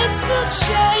needs to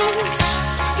change.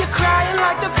 You're crying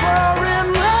like the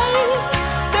pouring rain.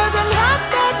 There's a lot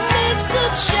that needs to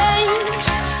change.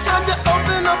 Time to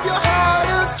open up your heart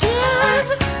again.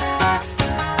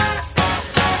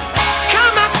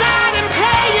 Come outside and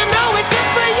play, you know it's good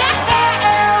for your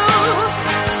health.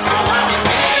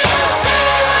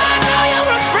 I know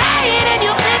you're afraid and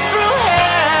you've been through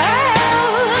hell.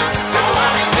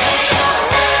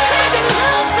 Time to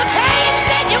lose the pain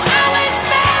that you always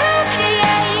felt.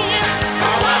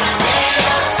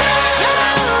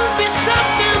 Don't be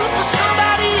something for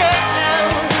somebody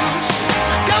else.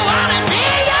 Go on and be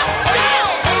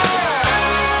yourself.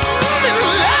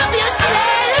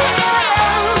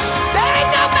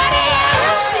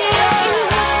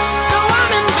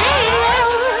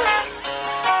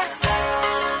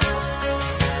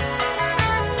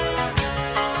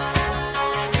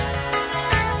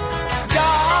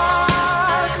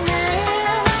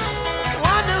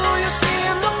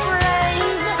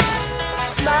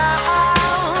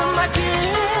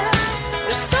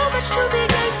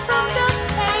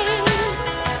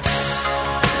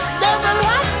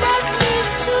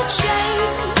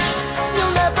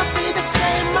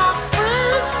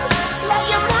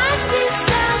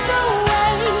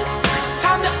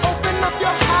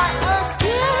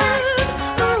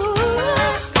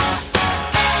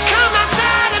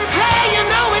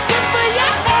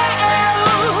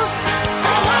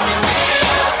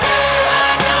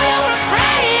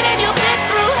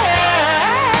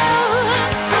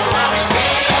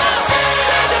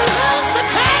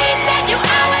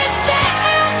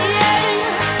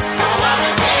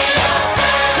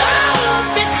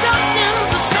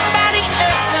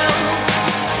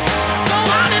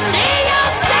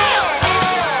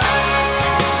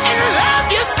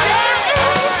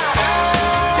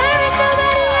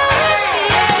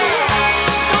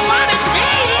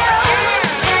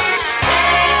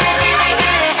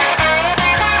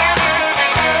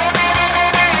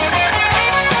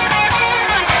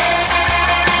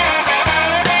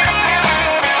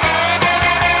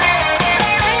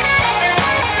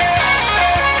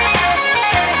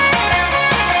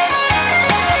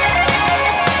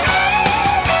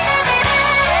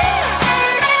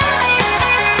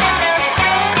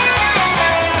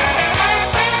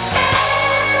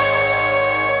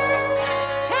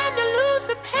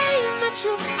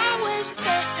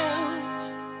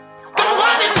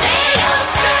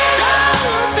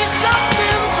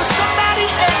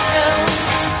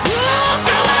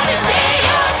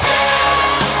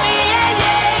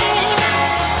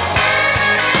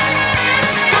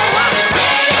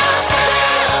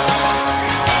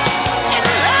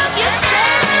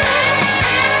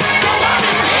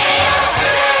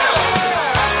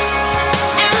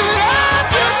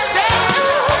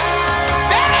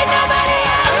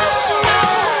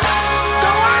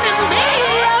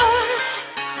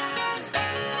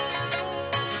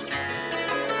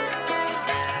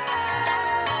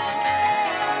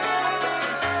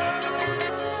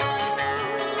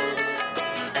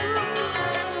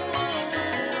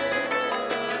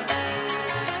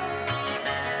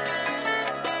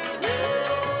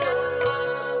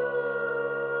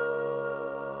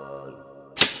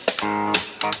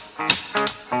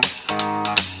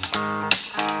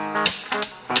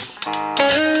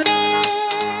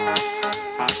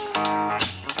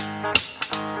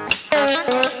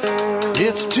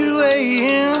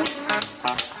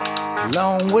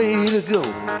 long way to go.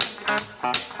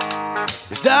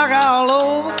 It's dark all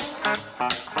over,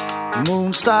 the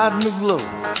moon's starting to glow.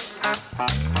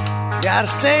 Gotta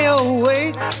stay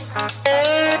awake,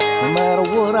 no matter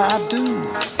what I do.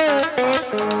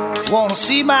 Wanna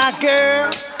see my girl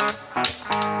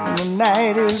when the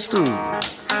night is through.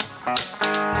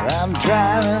 I'm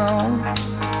driving on,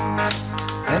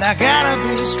 and I gotta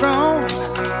be strong,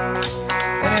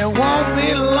 and it won't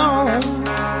be long.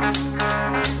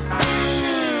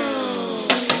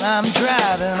 I'm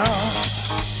driving on.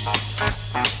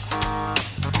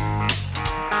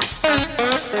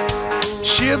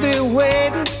 She'll be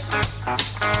waiting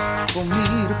for me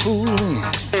to pull in.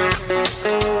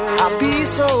 I'll be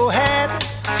so happy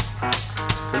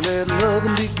to let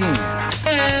loving begin.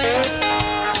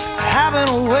 I've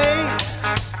been away,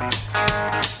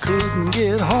 couldn't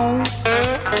get home.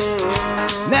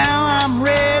 Now I'm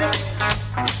ready,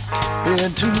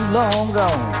 been too long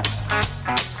gone.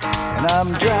 And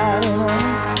I'm driving on,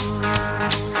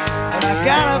 and I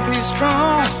gotta be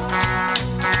strong,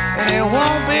 and it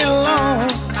won't be long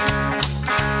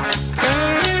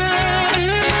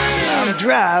till I'm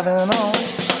driving on.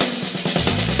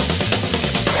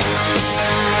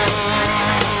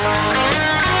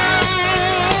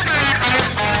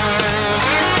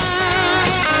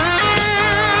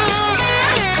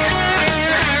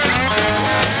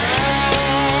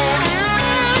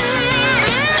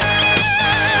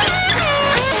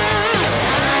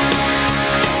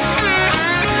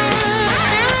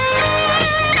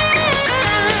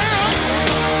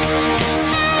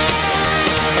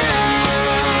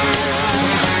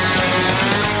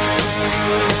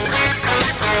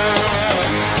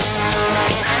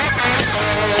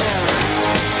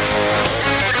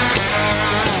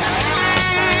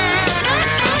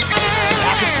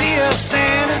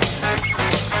 Standing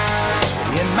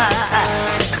in my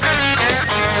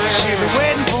eye, she'll be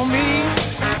waiting for me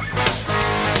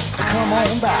to come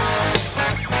on by.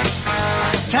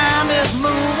 Time is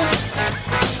moving,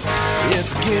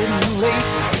 it's getting late.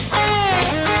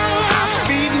 I'm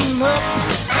speeding up,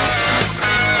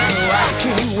 no, I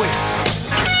can't wait.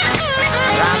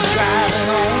 I'm driving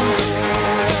on,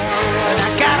 and I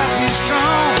gotta be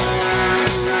strong,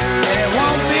 and it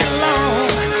won't be long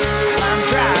till I'm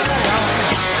driving.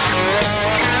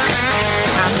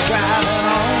 Driving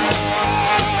on,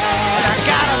 and I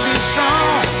gotta be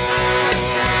strong,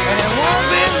 and it won't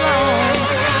be long.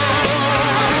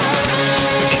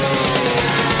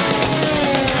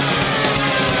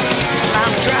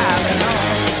 I'm driving on.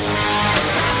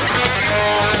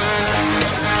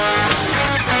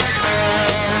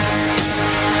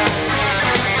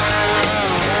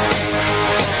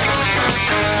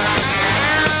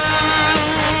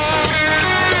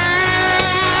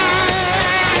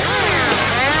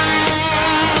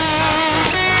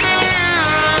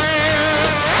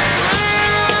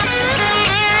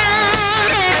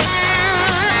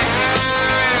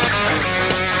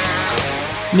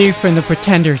 New from the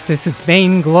Pretenders, this is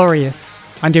Vainglorious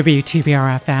on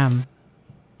WTBR FM.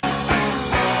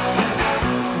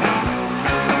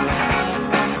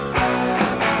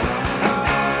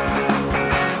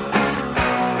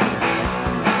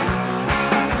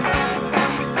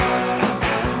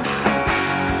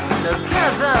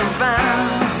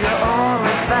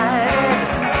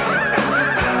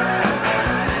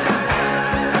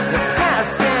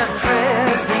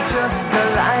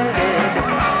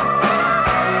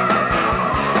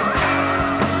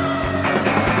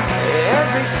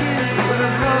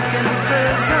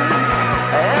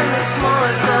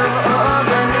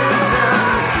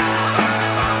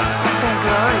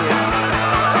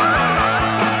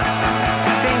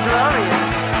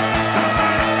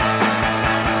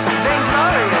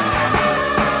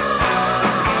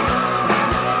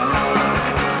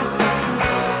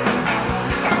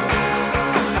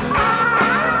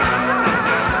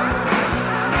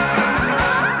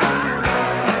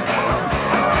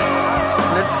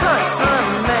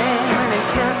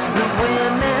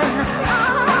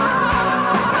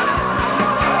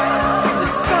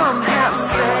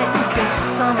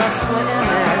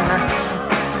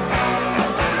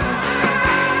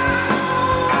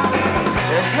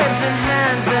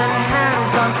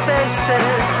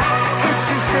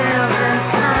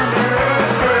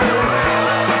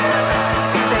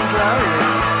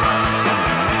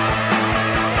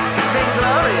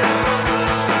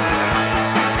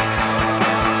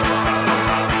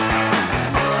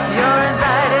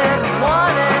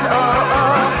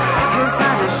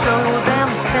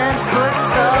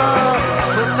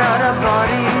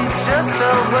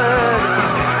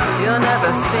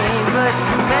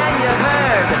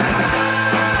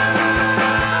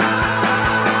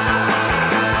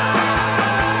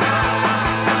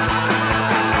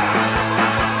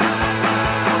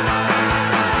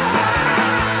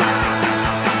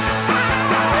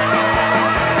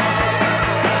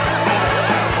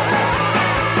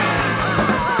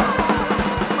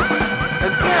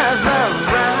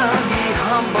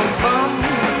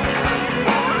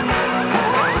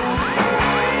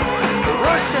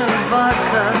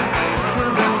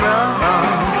 Cuban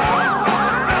runs.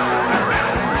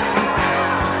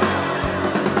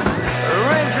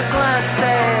 Raise a glass,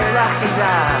 say la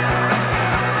vida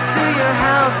to your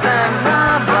health and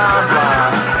blah blah blah.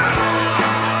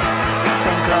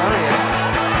 Thank glorious.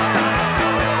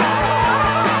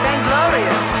 Thank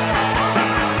glorious.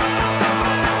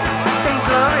 Thank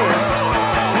glorious.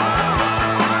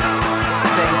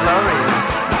 Thank glorious.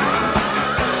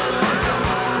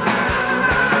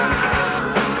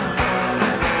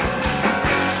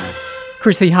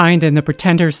 Chrissy Hind and the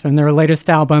Pretenders from their latest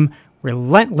album,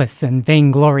 Relentless and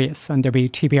Vainglorious, on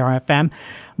WTBR FM.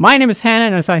 My name is Hannah,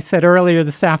 and as I said earlier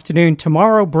this afternoon,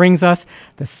 tomorrow brings us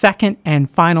the second and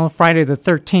final Friday the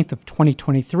 13th of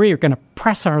 2023. We're going to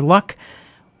press our luck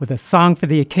with a song for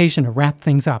the occasion to wrap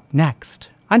things up next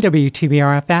on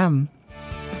WTBR FM.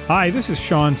 Hi, this is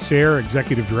Sean Sayre,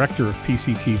 Executive Director of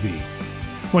PCTV.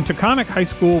 When Taconic High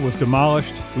School was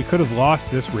demolished, we could have lost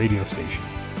this radio station.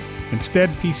 Instead,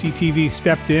 PCTV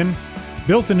stepped in,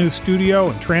 built a new studio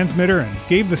and transmitter, and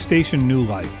gave the station new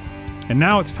life. And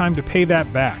now it's time to pay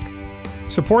that back.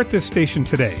 Support this station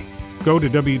today. Go to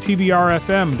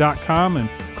WTBRFM.com and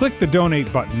click the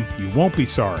donate button. You won't be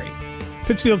sorry.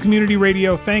 Pittsfield Community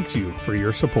Radio thanks you for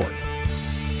your support.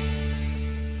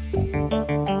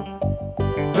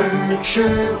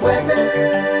 Berkshire weather.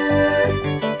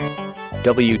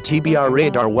 WTBR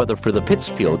radar weather for the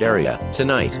Pittsfield area.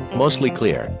 Tonight, mostly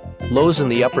clear. Lows in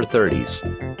the upper 30s.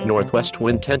 Northwest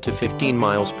wind 10 to 15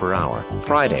 miles per hour.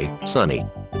 Friday, sunny.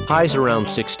 Highs around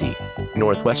 60.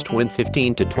 Northwest wind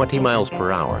 15 to 20 miles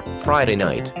per hour. Friday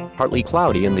night, partly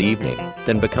cloudy in the evening,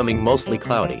 then becoming mostly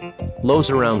cloudy. Lows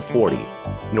around 40.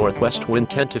 Northwest wind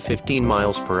 10 to 15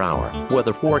 miles per hour.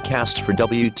 Weather forecasts for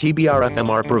WTBR FM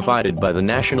are provided by the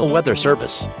National Weather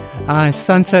Service.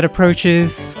 Sunset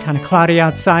approaches, kind of cloudy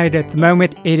outside at the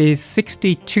moment. It is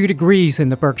 62 degrees in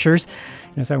the Berkshires.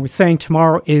 And as I was saying,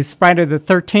 tomorrow is Friday the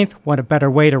 13th. What a better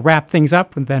way to wrap things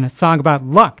up than a song about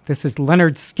luck. This is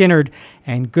Leonard Skinner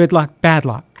and Good Luck, Bad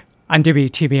Luck on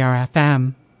WTBR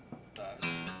FM.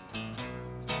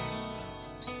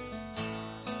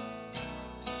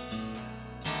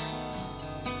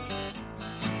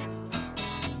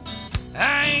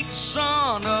 I ain't the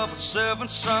son of a seventh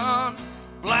son.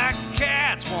 Black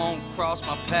cats won't cross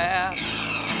my path.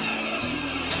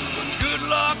 When good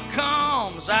luck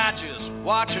comes, I just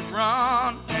watch it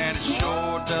run, and it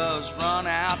sure does run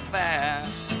out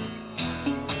fast.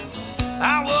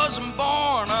 I wasn't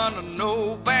born under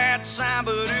no bad sign,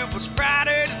 but it was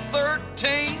Friday the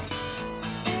 13th.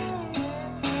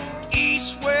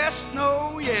 East, west,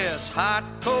 no, yes, hot,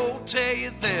 cold, tell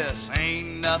you this,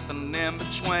 ain't nothing in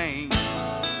between.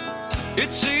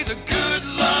 It's either good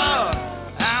luck,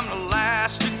 I'm the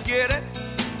last to get it.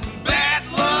 Bad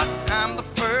luck, I'm the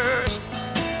first.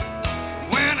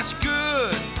 When it's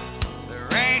good, there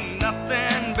ain't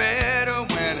nothing better.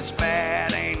 When it's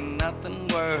bad, ain't nothing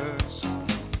worse.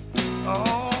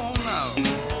 Oh no.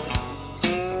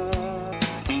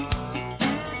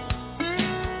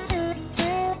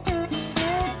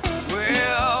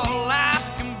 Well, life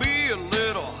can be a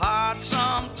little hard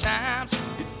sometimes.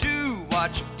 You do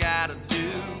what you gotta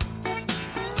do.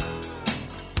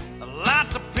 A lot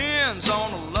depends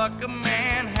on the luck a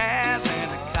man has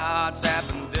and the cards that have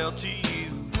been dealt to you.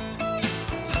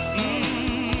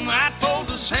 I'd fold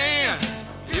his hand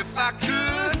if I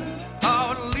could,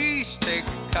 or at least take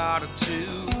a card or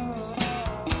two.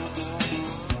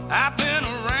 I've been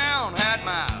around, had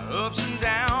my ups and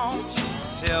downs.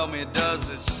 Tell me, does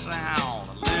it sound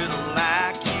a little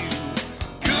like you?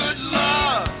 Good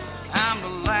luck, I'm the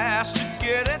last to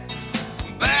get it.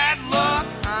 Bad luck,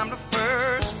 I'm the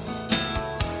first.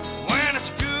 When it's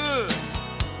good,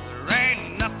 there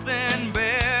ain't nothing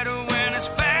better. When it's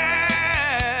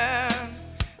bad,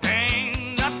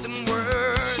 ain't nothing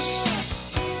worse.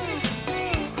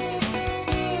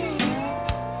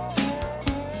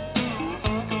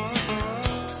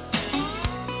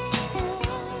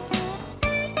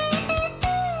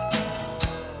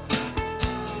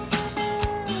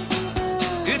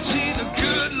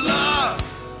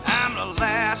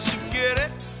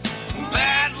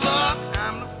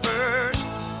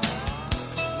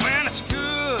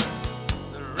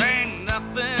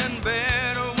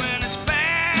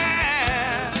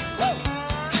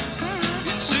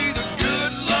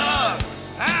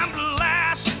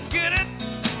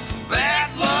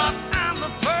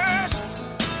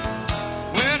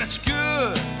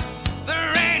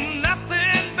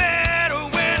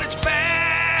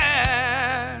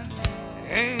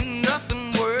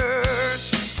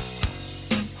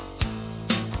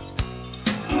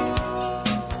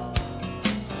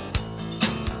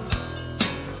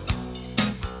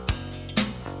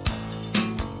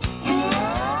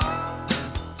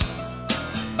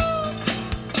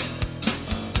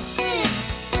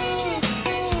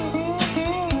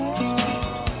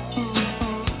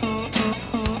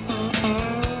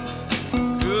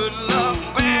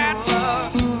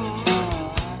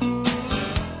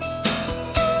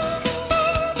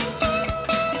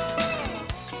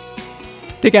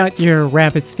 Dig out your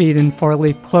rabbit's feet and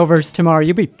four-leaf clovers tomorrow.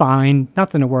 You'll be fine.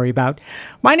 Nothing to worry about.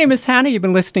 My name is Hannah. You've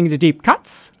been listening to Deep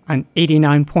Cuts on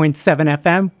 89.7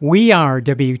 FM. We are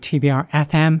WTBR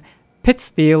FM,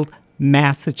 Pittsfield,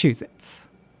 Massachusetts.